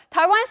導。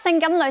台灣性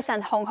感女神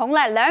紅紅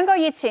咧，2個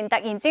月前突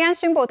然之間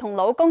宣布同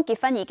老公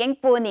結婚已經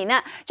半年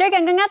啦，最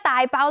近更加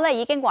大爆咧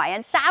已經懷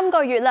孕3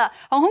個月啦。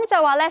紅紅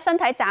就話咧身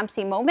體暫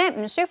時冇咩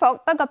唔舒服，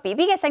不過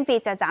BB 嘅性別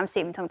就暫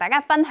時唔同大家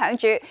分享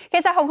住。其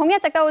實紅紅一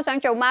直都好想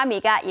做媽咪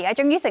㗎，而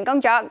家終於成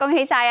功咗，恭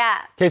喜晒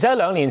啊！其實喺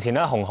2年前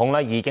咧，紅紅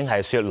咧已經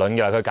係雪卵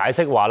㗎啦。佢解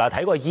釋話啦，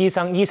睇過醫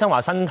生，醫生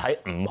話身體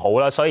唔好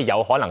啦，所以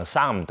有可能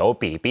生唔到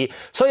BB，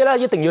 所以咧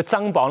一定要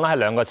增磅啦，喺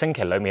2個星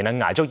期裡面咧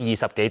捱足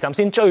20幾針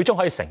先最終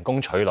可以成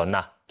功取卵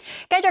啊！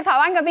繼續台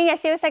灣嗰邊嘅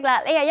消息啦，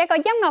呢日一個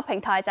音樂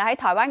平台就喺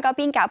台灣嗰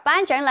邊搞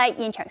頒獎禮，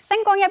現場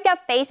星光熠熠，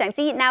非常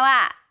之熱鬧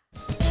啊！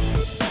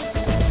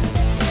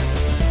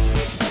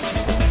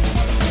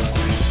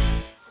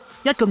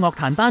一個樂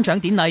壇頒獎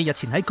典禮日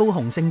前喺高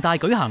雄盛大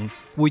舉行，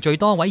匯聚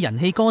多位人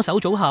氣歌手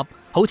組合，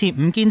好似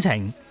伍堅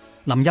情、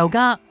林宥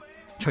嘉、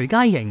徐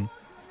佳瑩、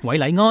韋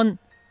禮安、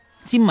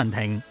詹文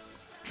婷、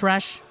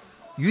Trash、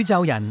宇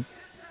宙人、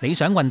理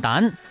想混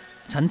蛋、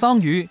陳芳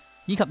語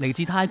以及嚟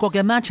自泰國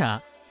嘅 Matcha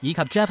以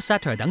及 Jeff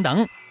Setter 等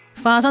等，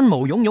化身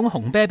毛茸茸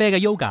紅啤啤嘅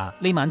Yoga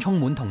呢晚充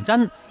滿童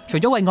真。除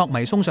咗為樂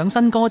迷送上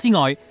新歌之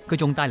外，佢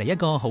仲帶嚟一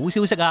個好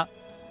消息啊！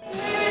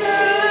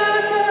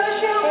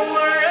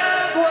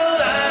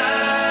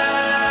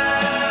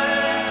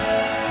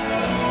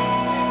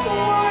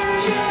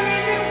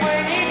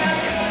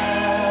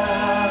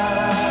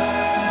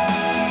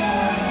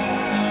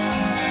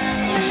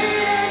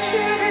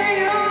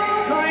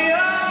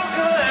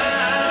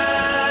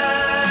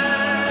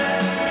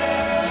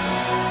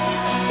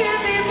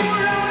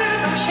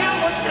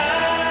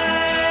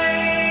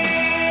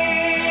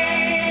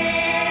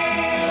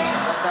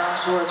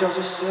就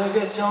是12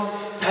月中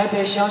台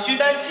北小巨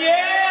蛋見。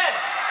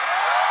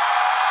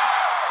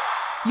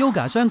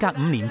Yoga 相隔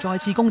5年再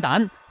次攻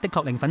蛋，的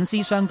確令粉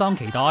絲相當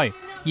期待。而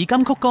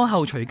金曲歌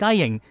后徐佳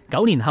瑩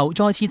9年後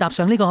再次踏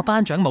上呢個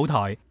頒獎舞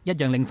台，一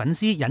樣令粉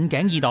絲引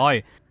頸以待。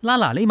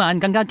Lala 呢晚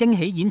更加驚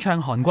喜演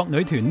唱韓國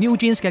女團 New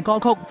Jeans 嘅歌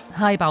曲，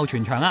嗨爆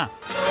全場啊！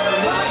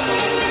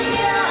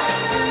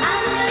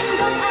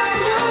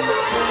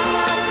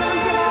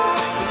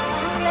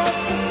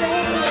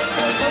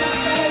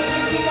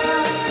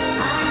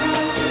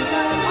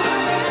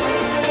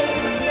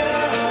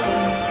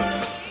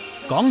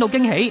講到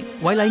驚喜，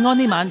韋禮安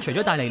呢晚除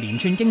咗帶嚟連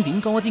串經典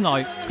歌之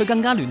外，佢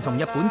更加聯同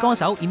日本歌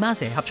手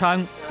Imase 合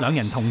唱，兩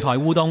人同台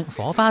互動，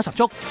火花十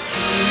足。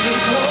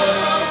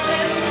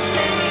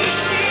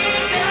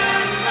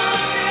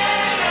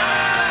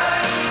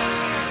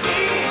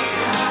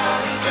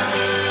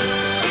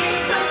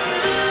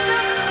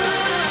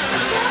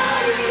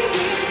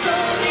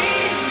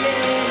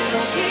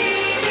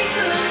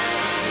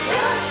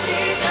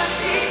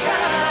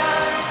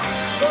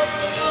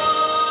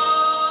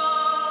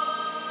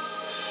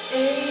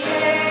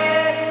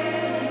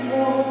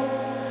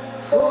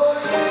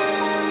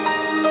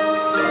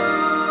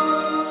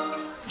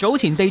早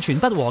前被傳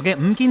不和嘅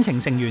伍堅情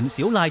成員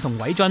小賴同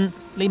偉俊，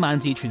呢晚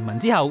自傳聞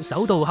之後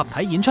首度合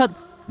體演出，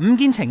伍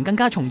堅情更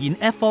加重現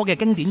F4 嘅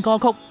經典歌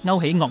曲，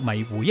勾起樂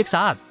迷回憶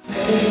殺。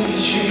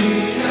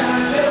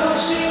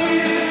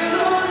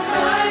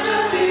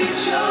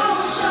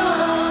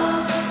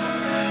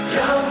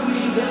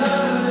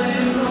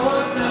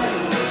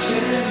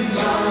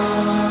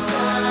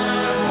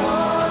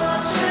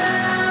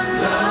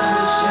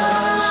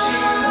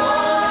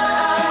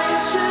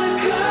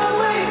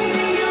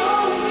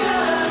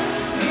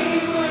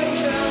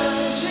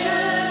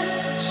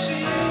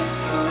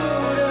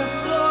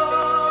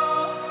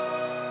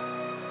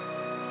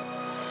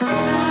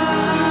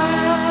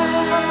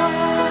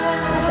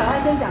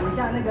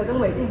那个跟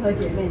韦静和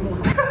解那一幕，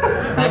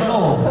哪一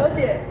幕？和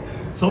解，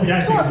手比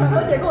爱心是不是？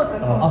和解过程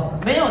哦，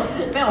没有，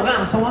其实没有。我跟你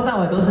讲，从头到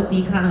尾都是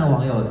D看那个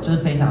网友，就是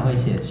非常会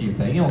写剧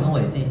本，因为我跟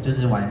韦静就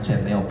是完全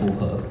没有不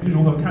合。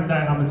如何看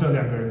待他们这2个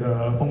人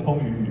的风风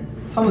雨雨？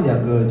他们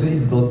2个就一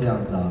直都这样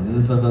子啊，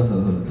就是分分合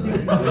合的。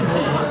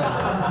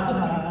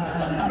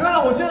没有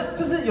啦，我觉得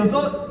就是有时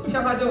候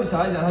像他这种小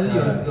孩讲，他就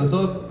有时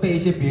候被一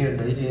些别人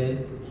的一些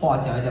话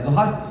讲一讲，说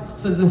他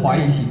甚至怀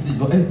疑起自己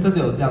说，真的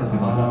有这样子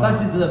吗？但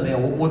是真的没有。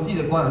我自己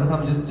的觀感是，他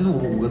們就是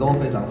我們5個都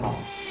非常好。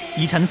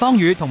而陳芳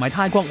語同埋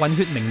泰國混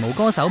血名模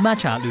歌手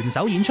Matcha 聯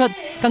手演出，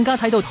更加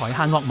睇到台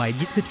下樂迷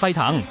熱血沸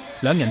騰，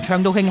兩人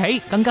唱到興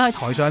起，更加喺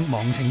台上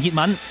忘情熱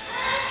吻。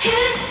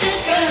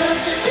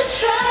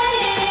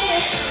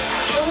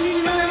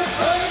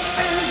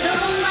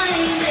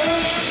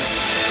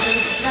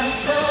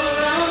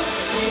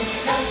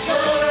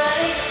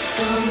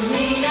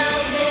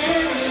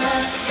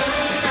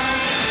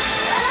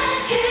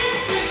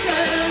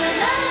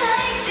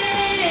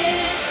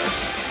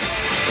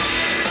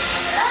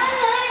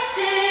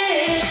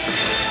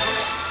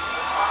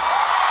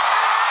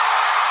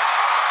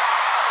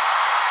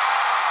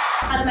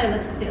How do my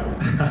lips feel?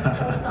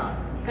 So soft.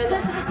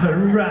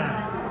 很軟。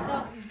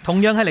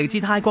同樣係嚟自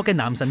泰國嘅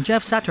男神 Jeff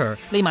Sutter，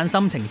 呢晚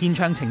心情獻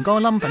唱情歌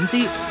冧粉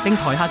絲，令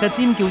台下嘅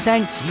尖叫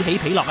聲此起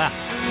彼落啊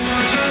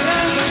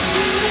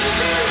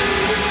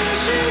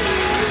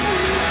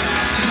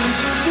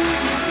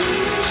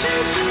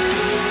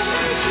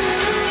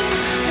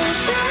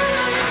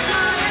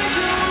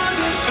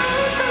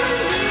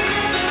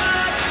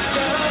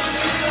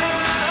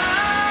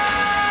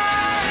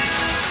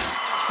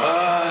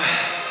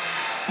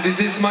！This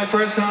is my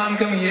first time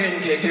coming here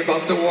in KK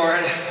Box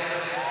Award,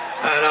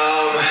 and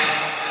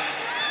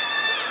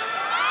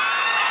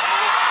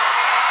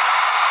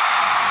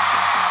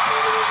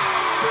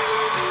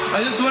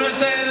I just want to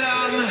say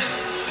that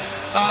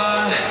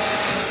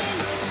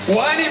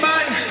我愛你們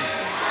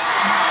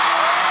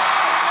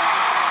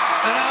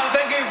and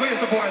thank you for your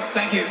support,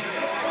 thank you.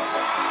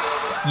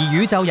 而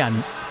宇宙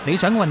人、理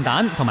想混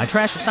蛋同埋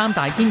Trash 三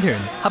大天團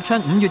合唱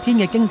5月天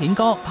嘅經典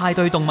歌《派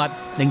對動物》，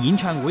令演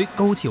唱會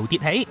高潮迭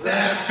起。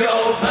Let's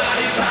go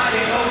party party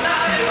all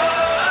night, oh,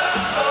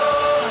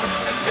 oh,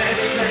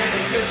 many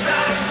many good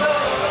times, oh,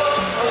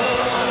 oh,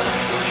 oh.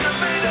 You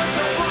made us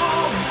a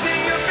fool,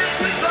 think you're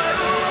missing my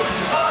room,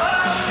 oh,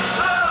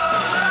 oh, oh.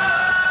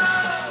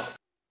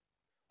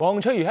 黃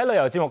翠如喺旅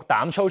遊節目《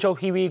膽粗粗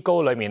Here We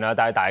Go》裏面啊，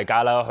帶大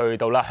家啦去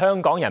到啦香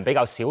港人比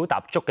較少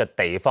踏足嘅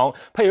地方，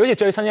譬如好似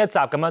最新一集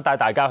咁樣，帶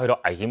大家去到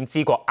危險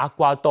之國厄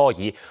瓜多爾，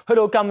去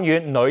到咁遠，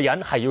女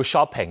人係要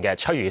shopping 嘅，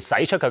翠如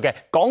使出佢嘅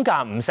講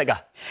價唔識啊！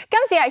今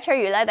次係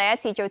翠如咧第一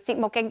次做節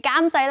目嘅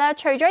監製啦，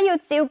除咗要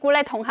照顧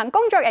咧同行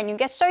工作人員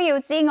嘅需要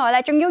之外咧，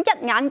仲要一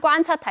眼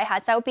觀察睇下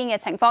周邊嘅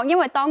情況，因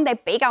為當地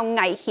比較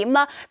危險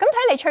啦。咁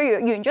睇嚟翠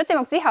如完咗節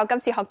目之後，今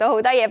次學到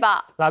好多嘢噃。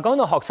嗱，講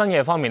到學新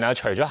嘢方面咧，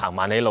除咗行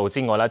萬里路之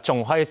外咧，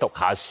仲可以讀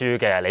下書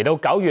嘅。嚟到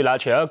9月啦，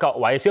除咗各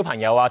位小朋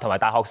友啊，同埋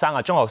大學生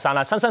啊、中學生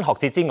啦，新生學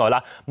節之外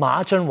啦，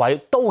馬浚偉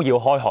都要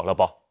開學啦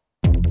噃。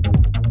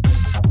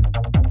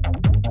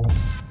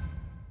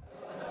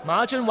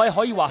馬浚偉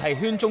可以話係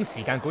圈中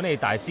時間管理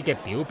大師嘅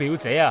表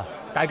姐啊！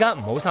大家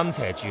唔好心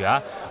邪住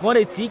啊！我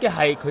哋指嘅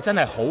係佢真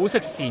係好識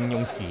善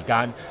用時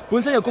間，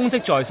本身有公職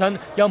在身，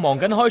又忙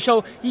緊開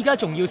show， 依家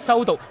仲要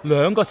修讀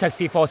2個碩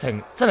士課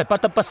程，真係不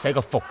得不寫個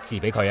服字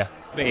俾佢啊！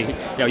你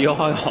又要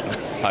開學，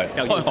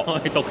又要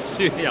再讀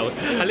書，又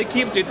係你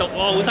keep 住讀喎，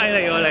好犀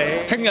利喎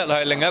你！聽日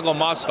係另一個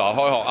master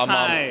開學啱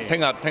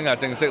啱，聽日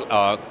正式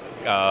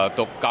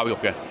讀教育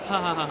嘅，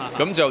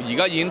咁就而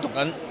家已經讀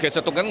緊，其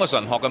實讀緊個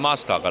神學嘅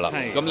master 㗎啦。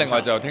咁另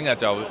外就聽日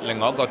就另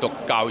外一個讀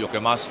教育嘅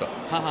master。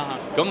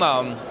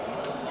咁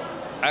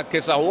其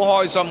實好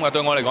開心㗎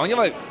對我嚟講，因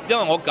為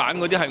我揀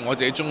嗰啲係我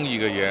自己中意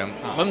嘅嘢，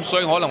咁所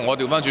以可能我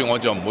調翻轉我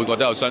就唔會覺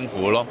得有辛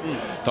苦咯。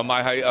同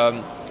埋係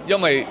因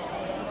為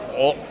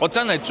我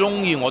真係中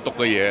意我讀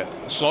嘅嘢，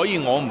所以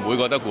我唔會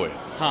覺得攰。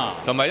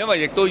同埋因為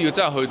亦都要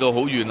真係去到好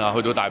遠啊，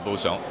去到大埔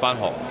上翻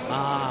學。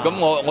咁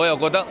我又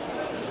覺得。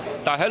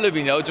但係喺裏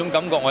邊有一種感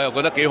覺，我又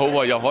覺得幾好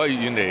喎，又可以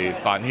遠離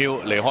煩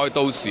囂，離開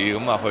都市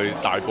咁啊，去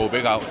大埔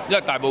比較，因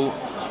為大埔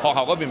學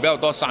校嗰邊比較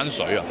多山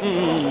水啊，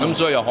咁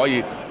所以又可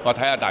以話睇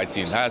下大自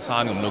然、睇下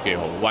山咁都幾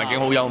好，環境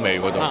好優美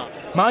嗰度。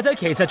馬仔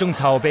其實仲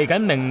籌備緊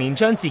明年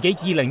將自己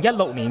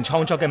2016年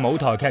創作嘅舞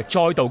台劇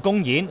再度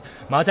公演。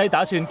馬仔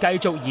打算繼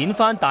續演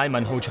翻大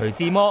文豪徐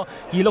志摩，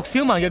而陸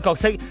小曼嘅角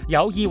色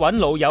有意揾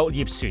老友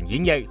葉璇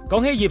演繹。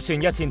講起葉璇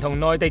日前同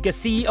內地嘅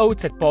CEO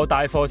直播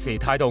帶貨時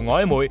態度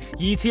曖昧，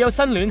疑似有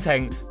新戀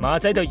情，馬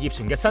仔對葉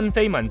璇嘅新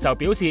緋聞就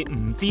表示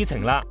唔知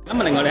情啦。咁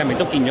啊，另外你係咪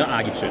都見咗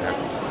阿葉璇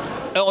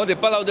啊？我哋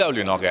不嬲都有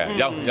聯絡嘅，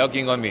有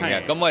見過面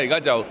嘅。咁我而家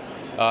就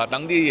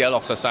等啲嘢落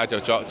實晒，就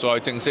再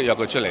正式約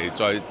佢出嚟，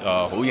再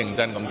好認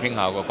真咁傾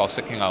下個角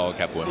色，傾下個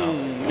劇本。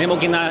你有冇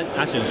見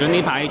阿璇璇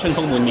呢排春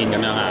風滿面咁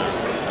樣啊？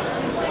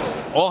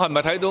我係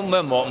咪睇到咩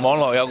網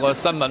絡有個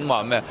新聞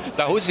話咩？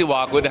但係好似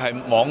話佢哋係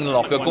網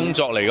絡嘅工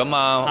作嚟㗎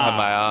嘛，係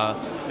咪啊？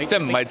即係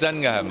唔係真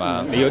嘅係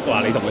咪？你要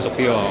話你同佢熟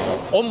啲喎。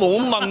我冇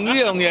問呢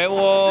樣嘢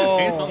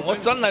喎，我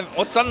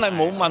真係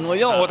冇問喎，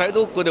因為我睇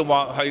到佢哋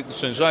話係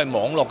純粹係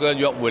網絡嘅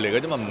約會嚟嘅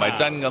啫嘛，唔係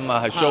真㗎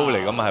嘛，係 show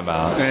嚟㗎嘛，係咪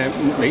啊？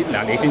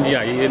你先知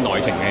係呢啲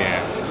內情嘅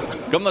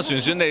嘢。咁啊，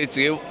璇你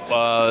自己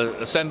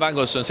send 翻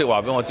個信息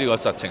話俾我知個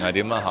實情係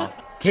點啦嚇。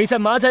其實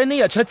馬仔呢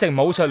日出席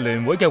武術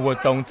聯會嘅活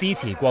動，支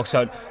持國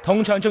術，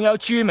同場仲有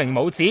著名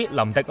武指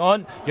林迪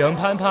安、楊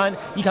盼盼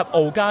以及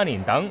敖嘉年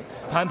等。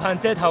盼盼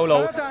姐透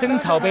露，正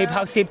籌備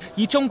拍攝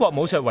以中國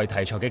武術為題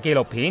材嘅紀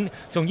錄片，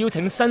仲邀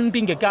請身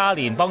邊嘅嘉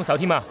年幫手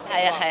添啊！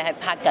係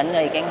拍緊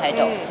嘅，已經喺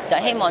度，就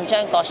希望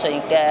將國術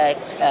嘅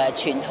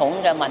傳統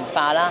嘅文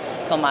化啦，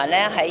同埋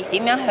咧係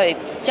點樣去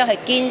將佢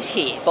堅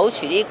持保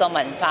持呢個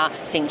文化，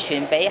承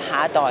傳俾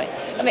下一代。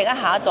咁而家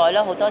下一代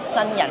咧，好多新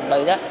人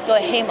類咧都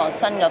係希望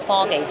新嘅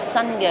科技、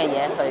新嘅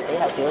嘢去俾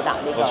佢表達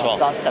呢個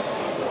國術。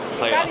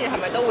嘉年係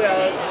咪都會有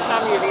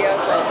參與呢一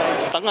個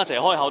啫？等阿姐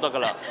開口得㗎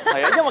啦，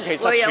係啊，因為其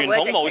實傳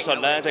統武術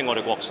咧，即係我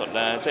哋國術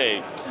咧，即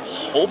係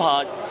好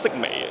怕式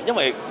微嘅，因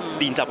為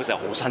練習嘅時候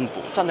好辛苦，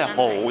真係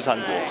好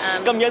辛苦。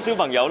咁而家小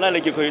朋友咧，你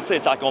叫佢即係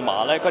紮個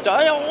馬咧，佢就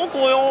哎呀好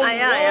攰啊，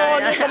我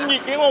唔啊，咁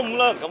熱嘅我唔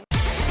啦咁。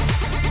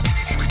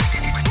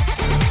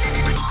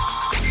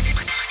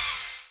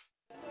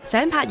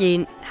井柏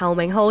然、侯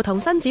明昊同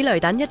辛芷蕾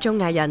等一眾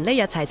藝人呢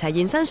日齊齊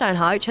現身上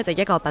海出席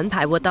一個品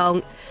牌活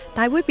動。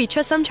大會別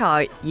出心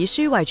裁，以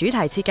書為主題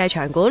設計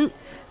場館，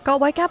各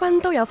位嘉賓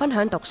都有分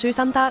享讀書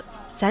心得。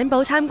井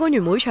寶參觀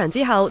完會場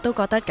之後，都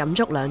覺得感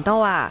觸良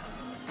多啊！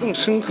更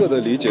深刻地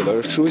理解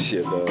了書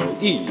寫的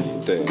意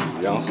義，對，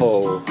然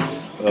後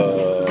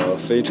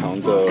非常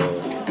的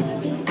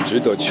值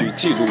得去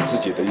記錄自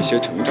己的一些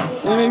成長。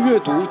因為閱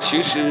讀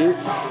其實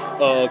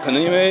可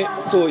能因為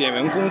做演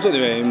員工作的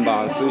原因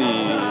吧，所以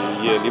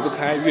也離不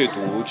開閱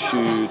讀，去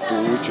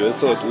讀角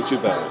色、讀劇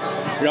本。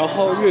然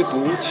後閱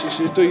讀其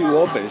實對於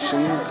我本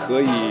身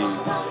可以，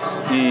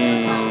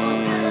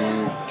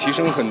提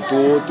升很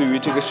多對於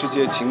這個世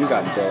界情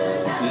感的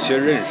一些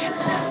認識。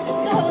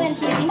最後一個問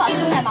題，景寶最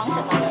近在忙什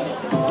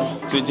麼？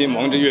最近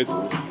忙着閱讀，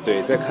對，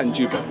在看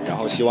劇本，然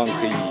後希望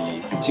可以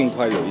盡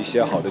快有一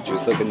些好的角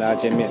色跟大家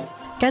見面。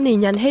近年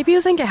人氣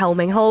飆升嘅侯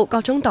明昊，各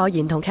種代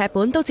言同劇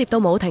本都接到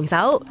冇停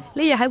手。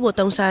呢日喺活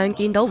動上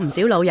見到唔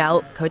少老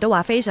友，佢都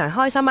話非常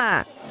開心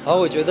啊！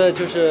我覺得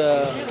就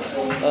是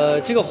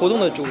這個活動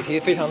的主題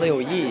非常的有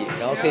意義，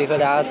然後可以和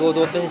大家多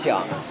多分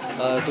享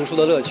讀書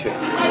的樂趣。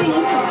關於您自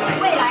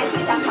己未來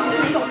最想嘗試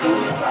哪種新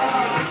角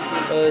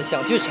色？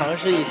想去嘗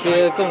試一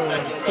些更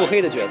腹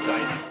黑的角色。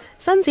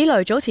辛芷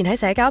蕾早前喺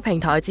社交平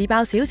台自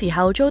爆小時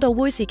候遭到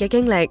猥褻嘅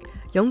經歷，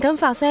勇敢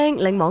發聲，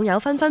令網友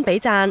紛紛比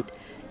讚。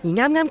而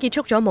啱啱結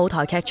束咗舞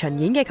台劇巡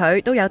演嘅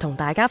佢，都有同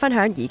大家分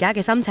享而家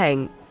嘅心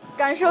情。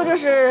感受就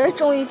是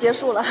終於結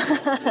束了，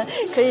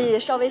可以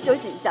稍微休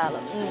息一下了。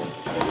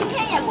今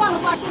天也逛了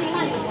逛樹林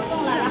漫旅活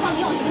動了，然後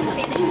你有什麼特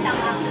別的印象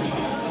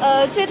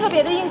嗎？最特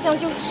別的印象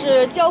就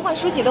是交換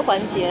書籍的環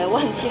節，我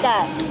很期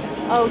待。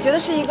我覺得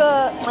是一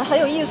個很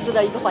有意思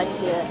的一個環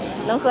節，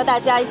能和大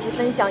家一起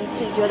分享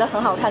自己覺得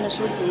很好看的書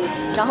籍，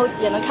然後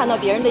也能看到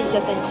別人的一些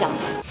分享。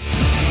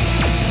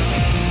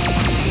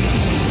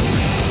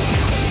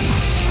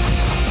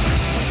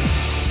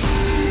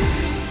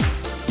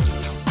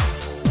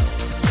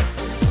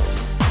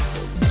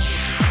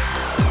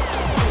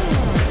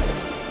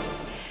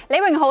李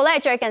榮浩咧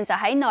最近就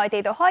喺內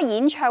地度開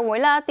演唱會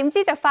啦，點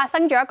知就發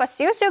生咗一個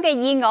少少嘅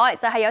意外，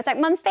就係有隻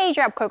蚊飛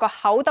咗入佢個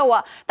口度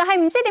啊！但係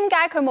唔知點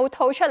解佢冇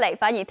吐出嚟，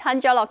反而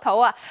吞咗落肚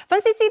啊！粉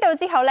絲知道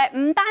之後咧，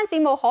唔單止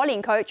冇可憐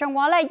佢，仲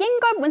話咧應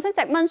該本身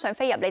隻蚊想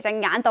飛入你隻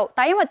眼度，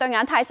但係因為對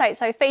眼太細，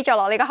所以飛咗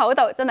落你個口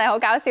度，真係好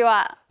搞笑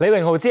啊！李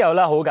榮浩之後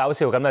咧好搞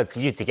笑咁就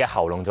指住自己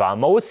喉嚨就話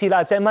冇事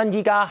啦，隻蚊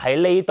依家喺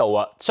呢度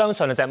啊！相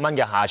信隻蚊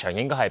嘅下場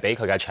應該係俾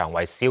佢嘅腸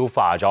胃消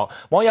化咗。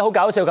網友好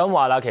搞笑咁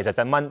話啦，其實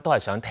隻蚊都係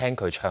想聽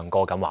佢唱歌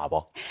咁話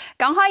噃。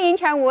講開演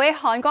唱會，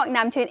韓國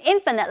男團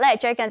Infinite 咧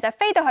最近就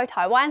飛到去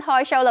台灣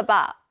開 show 啦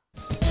噃。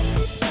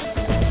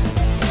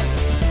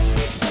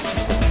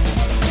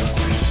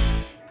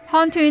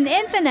韓團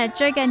Infinite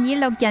最近以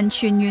6人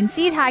全員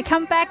姿態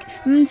come back，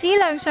 唔止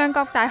亮相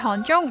各大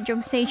韓中，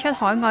仲4出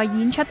海外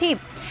演出添。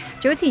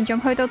早前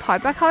仲去到台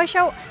北開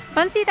show，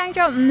 粉絲等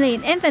咗5年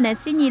 ，Infinite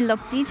先以6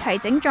子齊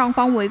整狀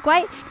況回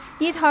歸。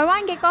而台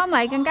灣嘅歌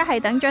迷更加係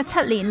等咗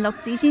7年6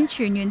子先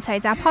全員齊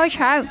集開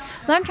場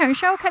，2場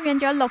show 吸引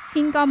咗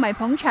6000歌迷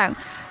捧場。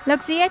6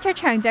子一出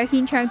場就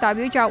獻唱代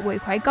表作回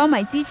饋歌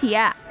迷支持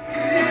啊！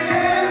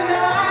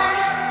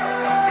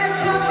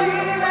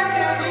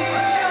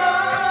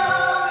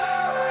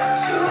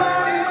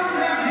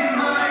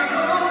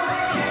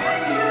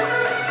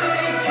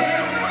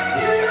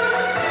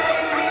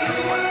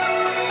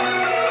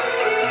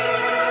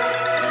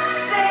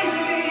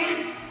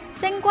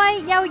星歸、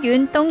幽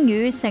遠、冬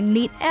雨、成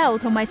烈、L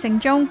同埋成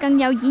眾更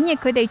有演繹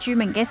佢哋著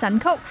名嘅神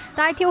曲，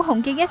大跳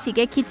紅極一時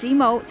嘅蝎子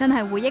舞，真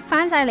係回憶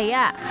翻晒嚟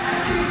啊！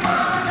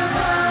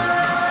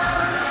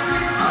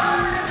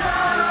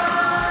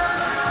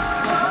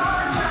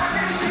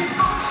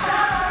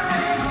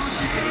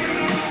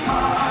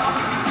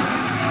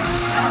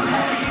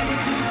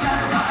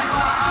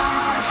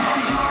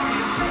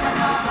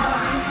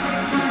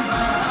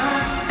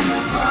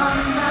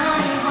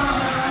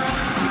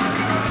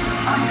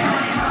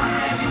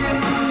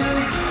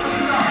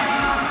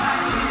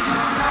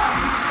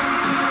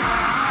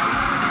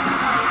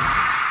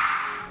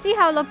之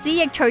後6子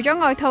亦除咗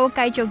外套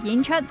繼續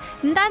演出，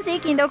唔單止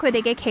見到佢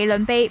哋嘅麒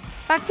麟臂，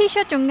白 T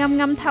恤仲暗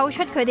暗透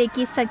出佢哋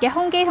結實嘅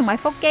胸肌同埋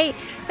腹肌，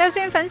就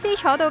算粉絲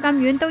坐到咁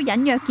遠，都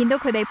隱約見到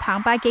佢哋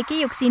澎湃嘅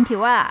肌肉線條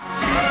啊！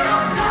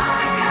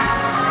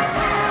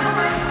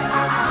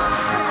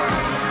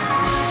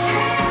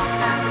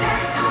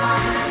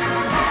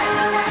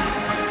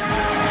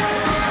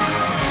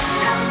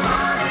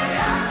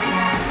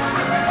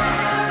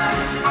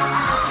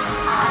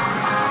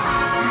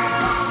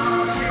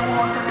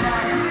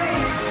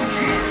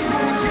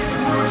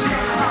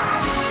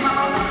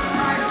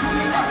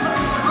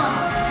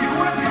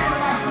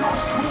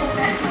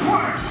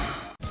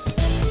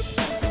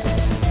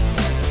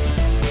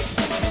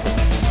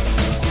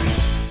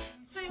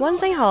溫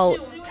星豪、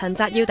陳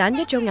澤耀等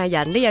一眾藝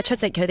人呢日出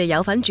席佢哋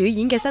有份主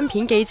演嘅新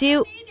片記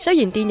招。雖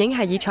然電影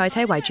係以賽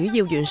車為主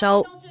要元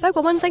素，不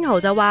過溫星豪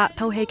就話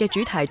套戲嘅主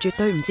題絕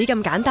對唔止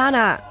咁簡單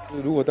啊！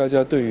如果大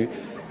家對於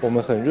我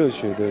们很熱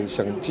血的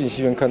想進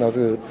戲院看到這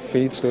個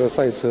飛車、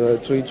賽車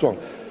追撞，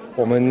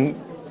我們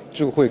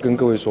就會跟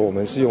各位說，我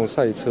們是用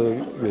賽車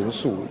元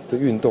素的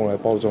運動來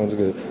包裝這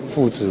個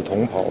父子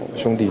同跑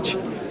兄弟情，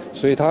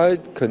所以它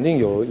肯定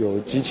有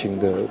激情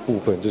的部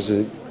分，就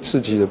是刺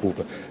激的部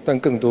分，但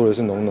更多的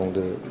是濃濃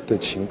的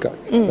情感。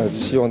那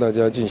希望大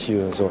家進戲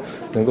院的時候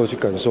能夠去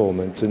感受我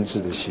們真摯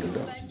的心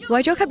的。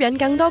為咗吸引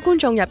更多觀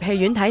眾入戲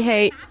院睇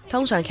戲，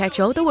通常劇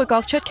組都會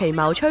各出奇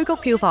謀催谷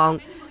票房。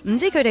唔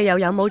知佢哋又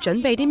有冇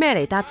準備啲咩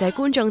嚟答謝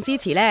觀眾支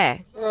持呢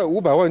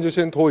？500萬就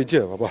先拖一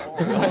件，好不好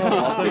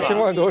？1000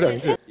萬拖2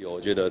件。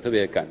我覺得特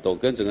別感動，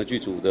跟整個劇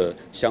組的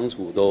相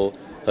處都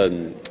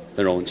很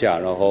融洽，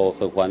然後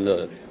很歡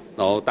樂，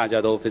然後大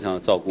家都非常的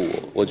照顧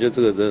我，我覺得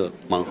這個真的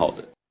蠻好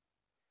的。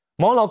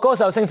網絡歌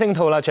手星星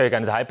兔啦，最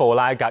近就喺布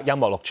拉格音樂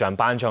錄像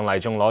頒獎禮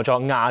中攞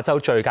咗亞洲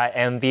最佳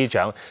MV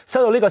獎。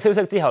收到呢個消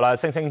息之後啦，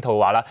星星兔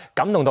話啦，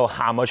感動到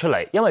喊咗出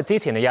嚟，因為之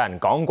前有人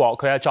講過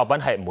佢嘅作品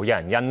係唔會有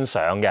人欣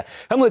賞嘅。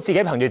咁佢自己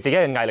憑住自己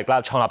嘅毅力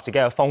啦，創立自己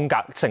嘅風格，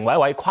成為一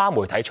位跨媒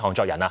體創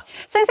作人啊。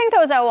星星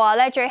兔就話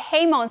咧，最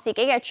希望自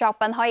己嘅作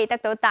品可以得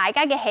到大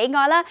家嘅喜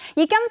愛啦。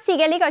而今次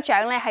嘅呢個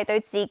獎咧，係對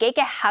自己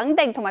嘅肯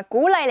定同埋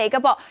鼓勵嚟嘅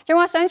噃，仲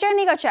話想將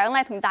呢個獎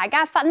咧同大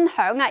家分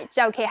享啊，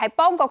尤其係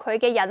幫過佢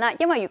嘅人啊，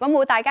因為如果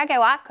冇大家嘅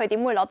話，佢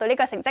點會攞到呢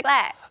個成績呢？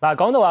嗱，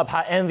講到話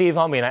拍 MV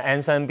方面咧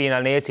 ，Ann 身邊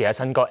呢一次喺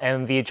新歌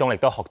MV 中亦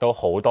都學到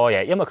好多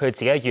嘢，因為佢自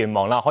己嘅願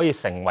望啦，可以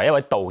成為一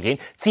位導演，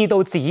自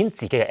導自演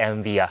自己嘅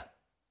MV 啊。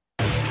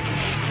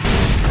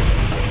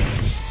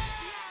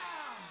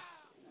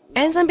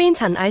Ann 身邊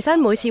陳藝新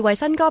每次為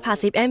新歌拍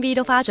攝 MV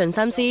都花盡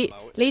心思，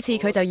呢次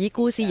佢就以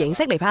故事形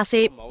式嚟拍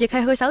攝，亦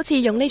係佢首次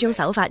用呢種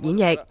手法演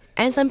繹。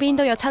Ann 身邊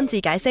都有親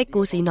自解釋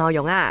故事內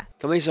容啊。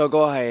咁呢首歌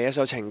係一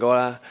首情歌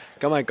啦，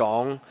咁係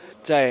講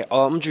即係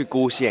我諗住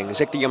故事形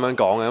式啲咁樣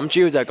講嘅，咁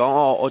主要就係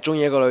講我中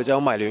意一個女仔，好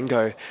迷戀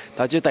佢，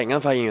但係之後突然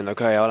間發現原來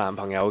佢係有男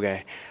朋友嘅，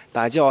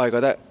但係之後我係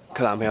覺得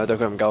佢男朋友對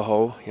佢唔夠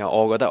好，然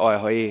後我覺得我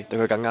係可以對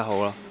佢更加好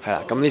咯，係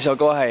啦。咁呢首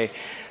歌係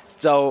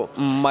就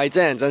唔係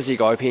真人真事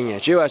改編嘅，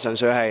主要係純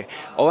粹係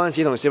我嗰陣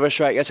時同 Silver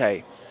Strike 一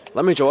齊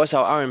諗住做一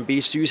首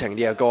R&B 抒情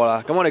啲嘅歌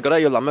啦，咁我哋覺得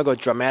要諗一個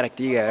dramatic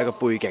啲嘅一個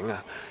背景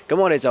啊，咁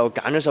我哋就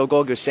揀咗首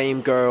歌叫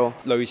Same Girl，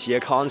 類似嘅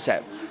concept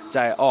就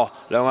係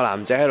兩個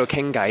男仔喺度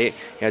傾偈，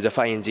然後就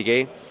發現自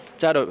己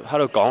即係喺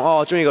度講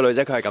我中意個女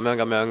仔佢係咁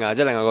樣㗎，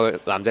即係另外個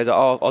男仔就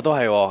我都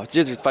係，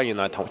之後發現原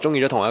來中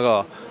意咗同一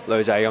個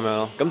女仔咁樣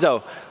咯，咁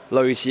就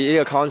類似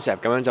呢個 concept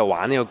咁樣就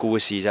玩呢個故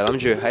事，就諗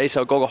住喺呢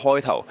首歌個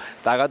開頭，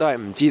大家都係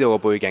唔知道個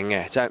背景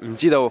嘅，就係唔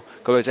知道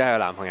個女仔係有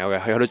男朋友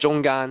嘅，去到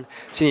中間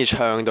先至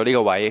唱到呢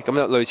個位，咁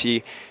就類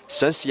似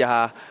想試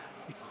下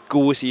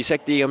故事式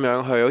啲咁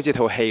樣去，好似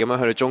套戲咁樣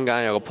去到中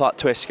間有個 plot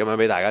twist 咁樣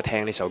俾大家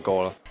聽呢首歌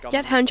咯。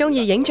一向中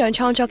意影像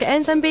創作嘅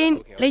Ann 身邊，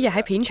呢日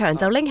喺片場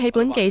就拎起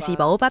本記事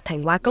簿，不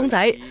停畫公仔，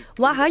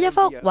畫下一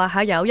幅，畫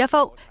下又一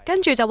幅，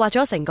跟住就畫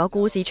咗成個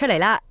故事出嚟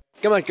啦。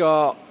今日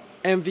個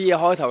MV 嘅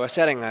開頭嘅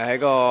setting 係喺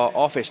個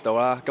office 度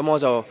啦，咁我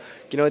就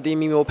見到啲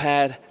memo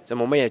pad 就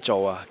冇乜嘢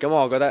做啊，咁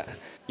我覺得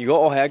如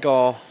果我係一個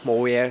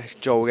冇嘢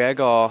做嘅一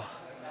個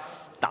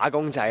打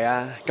工仔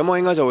啦，咁我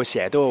應該就會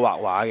成日都會畫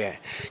畫嘅。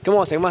咁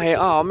我醒翻起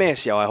我咩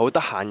時候係好得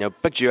閒又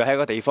逼住喺一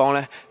個地方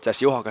呢？就係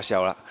小學嘅時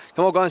候啦。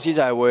咁我嗰陣時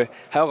就係會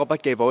喺我個筆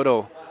記簿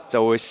度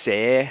就會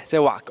寫即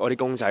係畫我啲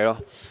公仔咯。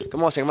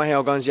咁我醒翻起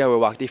我嗰陣時係會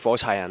畫啲火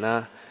柴人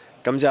啦，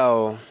咁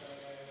就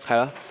係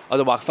咯，我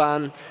就畫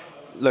翻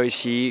類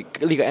似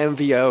呢個 MV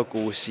嘅一個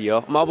故事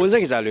咯。我本身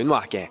其實係亂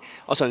畫嘅，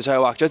我純粹係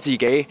畫咗自己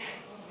去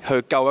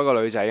救一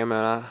個女仔咁樣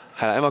啦，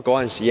係啦，因為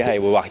嗰陣時係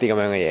會畫啲咁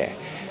樣嘅嘢，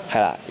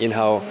係啦，然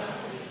後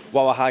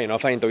畫下，原來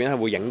發現導演係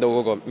會影到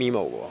嗰個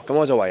memo 喎，咁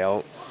我就唯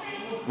有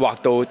畫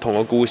到同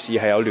個故事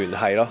係有聯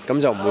繫咯，咁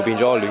就唔會變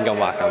咗我亂咁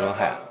畫咁咯，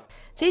係啊。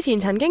之前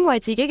曾經為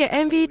自己嘅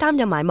MV 擔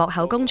任埋幕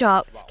後工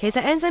作，其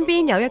實 Ann 身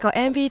邊有一個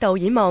MV 導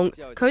演夢，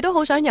佢都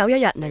好想有一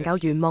日能夠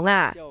圓夢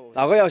啊。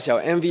嗱，嗰有時候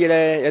MV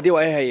咧有啲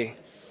位係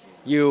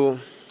要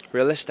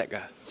realistic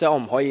啊，即係我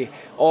唔可以，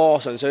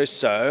純粹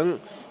想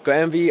個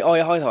MV，一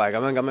開頭係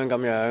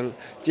咁樣，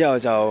之後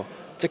就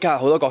即刻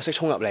好多角色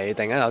衝入嚟，突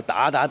然間又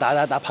打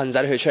噴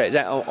晒啲血出嚟，即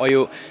係我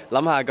要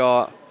諗下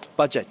個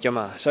budget 㗎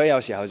嘛，所以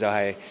有時候就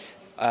係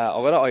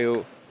我覺得我要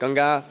更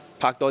加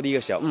拍多啲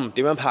嘅時候，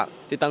點樣拍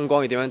啲燈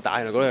光要點樣打，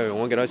原來嗰度又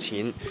用咗幾多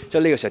錢，即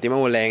係呢個時候點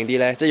樣會靚啲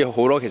咧？即係要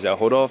好多其實有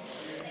好多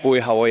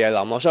背後嘅嘢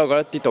諗咯，所以我覺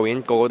得啲導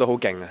演個個都好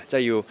勁啊，即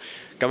係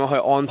要咁樣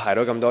去安排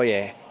到咁多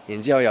嘢，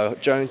然之後又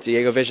將自己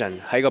嘅 vision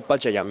喺個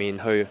budget 入面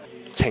去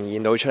呈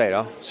現到出嚟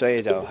咯，所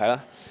以就係啦，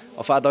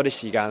我花多啲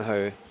時間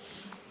去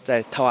即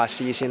係偷下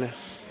師先啦。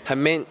係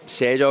Man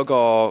寫咗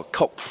個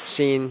曲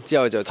先，之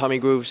後就 Tommy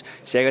Grooves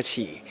寫個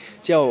詞，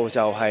之後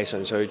就係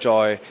純粹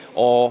在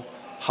我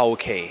後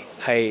期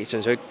係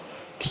純粹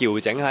調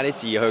整下啲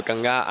字去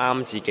更加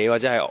啱自己，或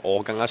者係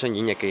我更加想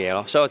演繹嘅嘢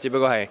咯。所以我只不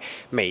過係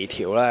微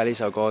調啦喺呢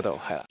首歌度，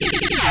係啦。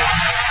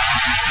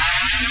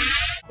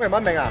喂，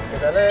文明啊，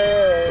其實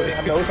咧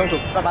係咪好想做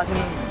爸爸先？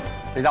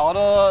其實我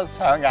都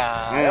想㗎，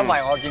因為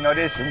我見到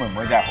啲小妹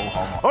妹真係好可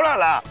愛。好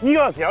啦，嗱，呢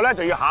個時候咧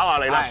就要考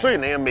下你啦。雖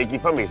然你係未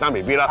結婚、未生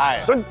BB 啦，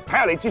想睇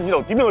下你知唔知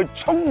道點樣去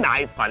沖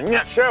奶粉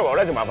嘅 ？Cheryl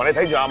咧就麻煩你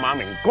睇住阿馬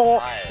明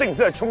哥識唔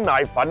識去沖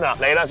奶粉啊？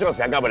嚟啦，將個時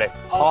間交俾你。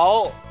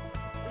好，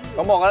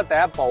咁我覺得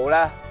第一步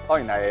咧，當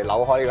然係扭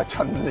開呢個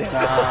樽先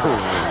啦。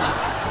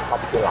揼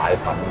啲奶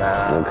粉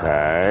啦。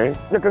OK，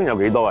 一斤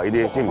有幾多啊？呢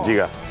啲知唔知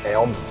㗎？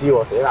我唔知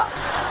喎，死啦！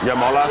有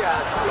冇啦？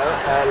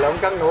兩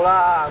斤到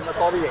啦，咁啊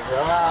多啲營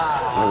養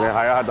啦。OK，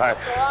 係啊，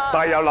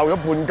但係又漏咗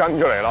半斤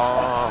出嚟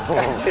咯。跟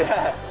住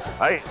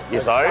咧，熱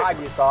水，加熱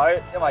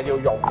水，因為要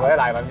溶嗰啲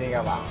奶粉先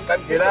㗎嘛。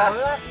跟住咧，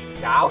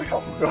攪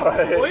溶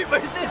佢。喂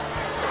先，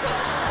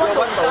溫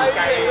度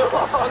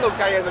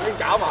計啊，順便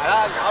攪埋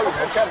啦，攪完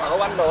就 check 埋個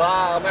溫度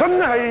啦。真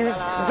係好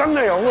啊！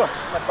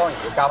咁當然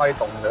要加翻啲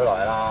凍水落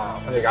嚟啦，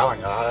跟住攪勻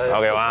佢。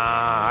OK，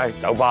 哇，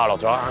酒吧落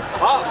咗啦。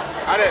好，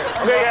睇你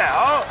OK 嘅，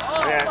好。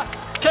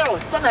Cheryl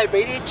真係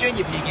俾啲專業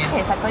意見。其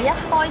實佢一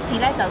開始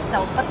咧就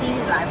畢啲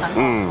奶粉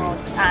落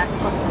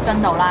個樽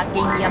度啦，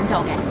建議咁做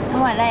嘅。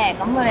因為咧，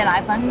咁佢哋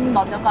奶粉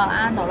落咗個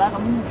罌度啦，咁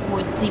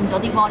會佔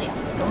咗啲 volume。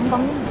咁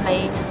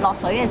你落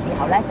水嘅時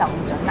候咧就唔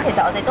準啦。其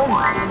實我哋都唔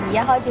建議一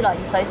開始落熱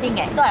水先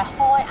嘅，都係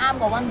開啱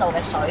個溫度嘅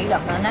水咁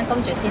樣咧，跟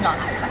住先落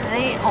奶粉。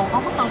你熬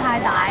個幅度太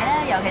大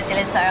咧，尤其是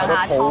你上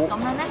下錯咁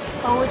樣咧，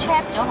佢會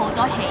trap 咗好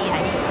多氣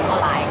喺個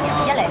奶入。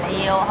一嚟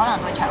你要可能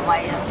佢腸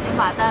胃有消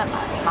化得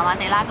麻麻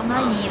地啦，咁樣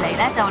二嚟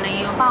咧就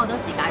你要花好多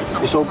時間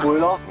去掃背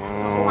咯，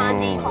翻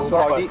啲掃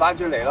耐啲，翻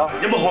轉嚟咯。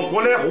有冇學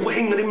過咧？好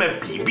興嗰啲咩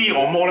BB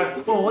按摩咧？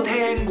我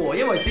聽過，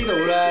因為知道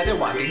咧，即係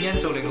環境因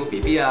素令到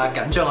BB 啊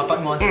緊張啊不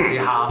安甚至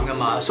喊噶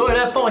嘛，所以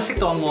咧幫佢適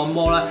當按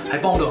摩咧係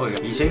幫到佢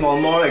嘅。而且按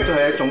摩咧亦都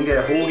係一種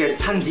嘅好嘅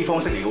親子方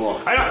式嚟嘅喎。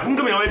係啦，咁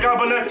今日有位嘉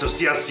賓咧就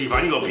試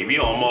範呢個 BB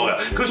按摩嘅。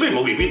佢雖然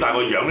冇 BB，但係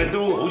個樣咧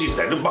都好似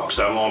成日都北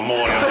上按摩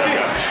嘅。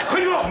佢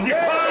呢個唔熱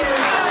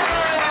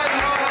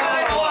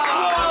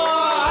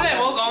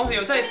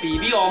即係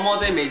BB 按摩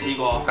真係未試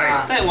過，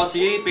即係我自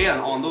己俾人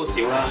按都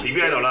少啦。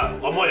BB 喺度啦，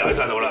按摩油喺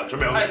晒度啦，準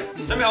備好？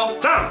準備好。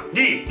3、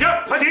2、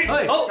1，開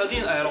始。好，首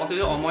先落少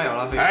少按摩油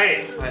啦，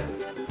係。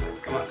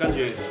咁啊，跟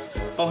住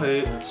幫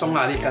佢鬆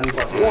下啲筋骨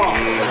先。哇！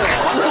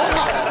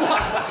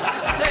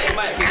即係唔係？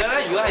其實咧，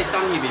如果係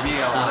真嘅 BB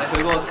嘅話咧，佢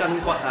嗰個筋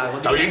骨啊，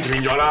就已經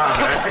斷咗啦，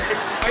係咪？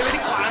佢嗰啲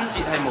關節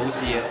係冇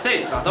事嘅，即係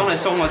嗱，當你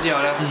鬆咗之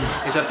後咧，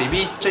其實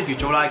BB 即係越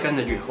早拉筋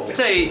就越好。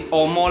即係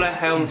按摩咧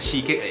係一種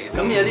刺激嚟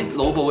嘅，咁有啲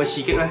腦部嘅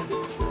刺激咧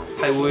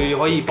係會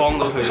可以幫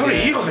到佢。出嚟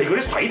呢個係嗰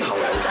啲洗頭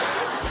嚟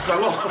㗎，實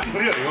咯嗰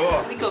啲嚟㗎喎。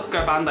呢個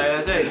腳板底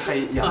咧，即係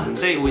人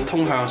即係會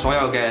通向所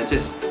有嘅即係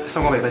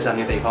心肝脾肺腎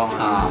嘅地方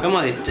啊。咁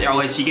我哋又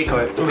係刺激佢，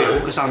譬如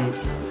個腎，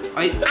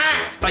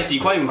第時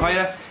虧唔虧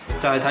咧？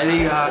就係睇呢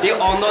個，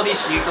要按多啲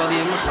刺激多啲，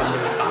咁個腎就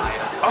會大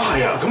啊！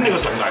係啊，咁你個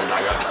腎大唔大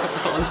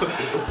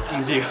㗎？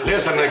唔知你個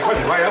腎係虧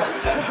唔虧啊？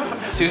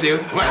少少。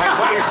唔係虧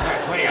啊！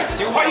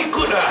虧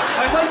good 啊！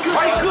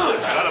虧 good。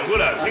係啦，林姑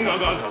娘，先講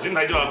講頭先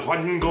睇咗阿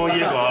坤哥呢一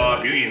個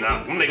表現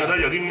啦。咁你覺得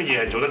有啲乜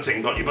嘢係做得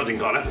正確而不正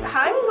確咧？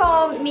喺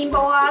個面部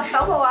啊、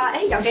手部啊，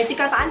尤其是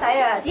腳板底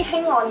啊，啲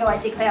輕按嘅位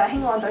置，佢又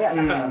輕按到入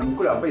嚟。林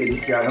姑娘，不如你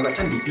試下有個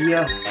真 BB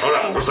啊！好啦，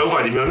個手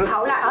法點樣咧？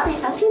好啦，我哋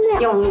首先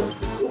咧用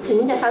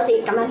5隻手指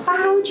咁樣包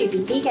住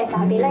BB 嘅大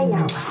髀咧，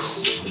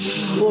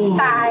由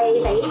大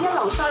髀一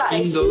路梳落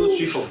嚟，見到都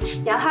舒服。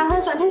由下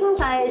向上推返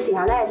上去嘅時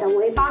候咧，就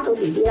會幫到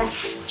BB 咧，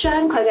將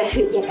佢嘅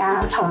血液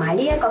啊同埋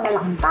呢一個嘅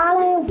淋巴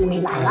咧回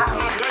流啦。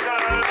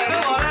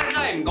不過咧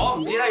真係唔講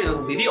唔知咧，原來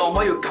同 BB 按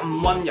摩要咁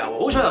溫柔，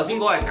好彩頭先嗰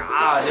個係假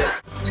嘅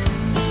啫。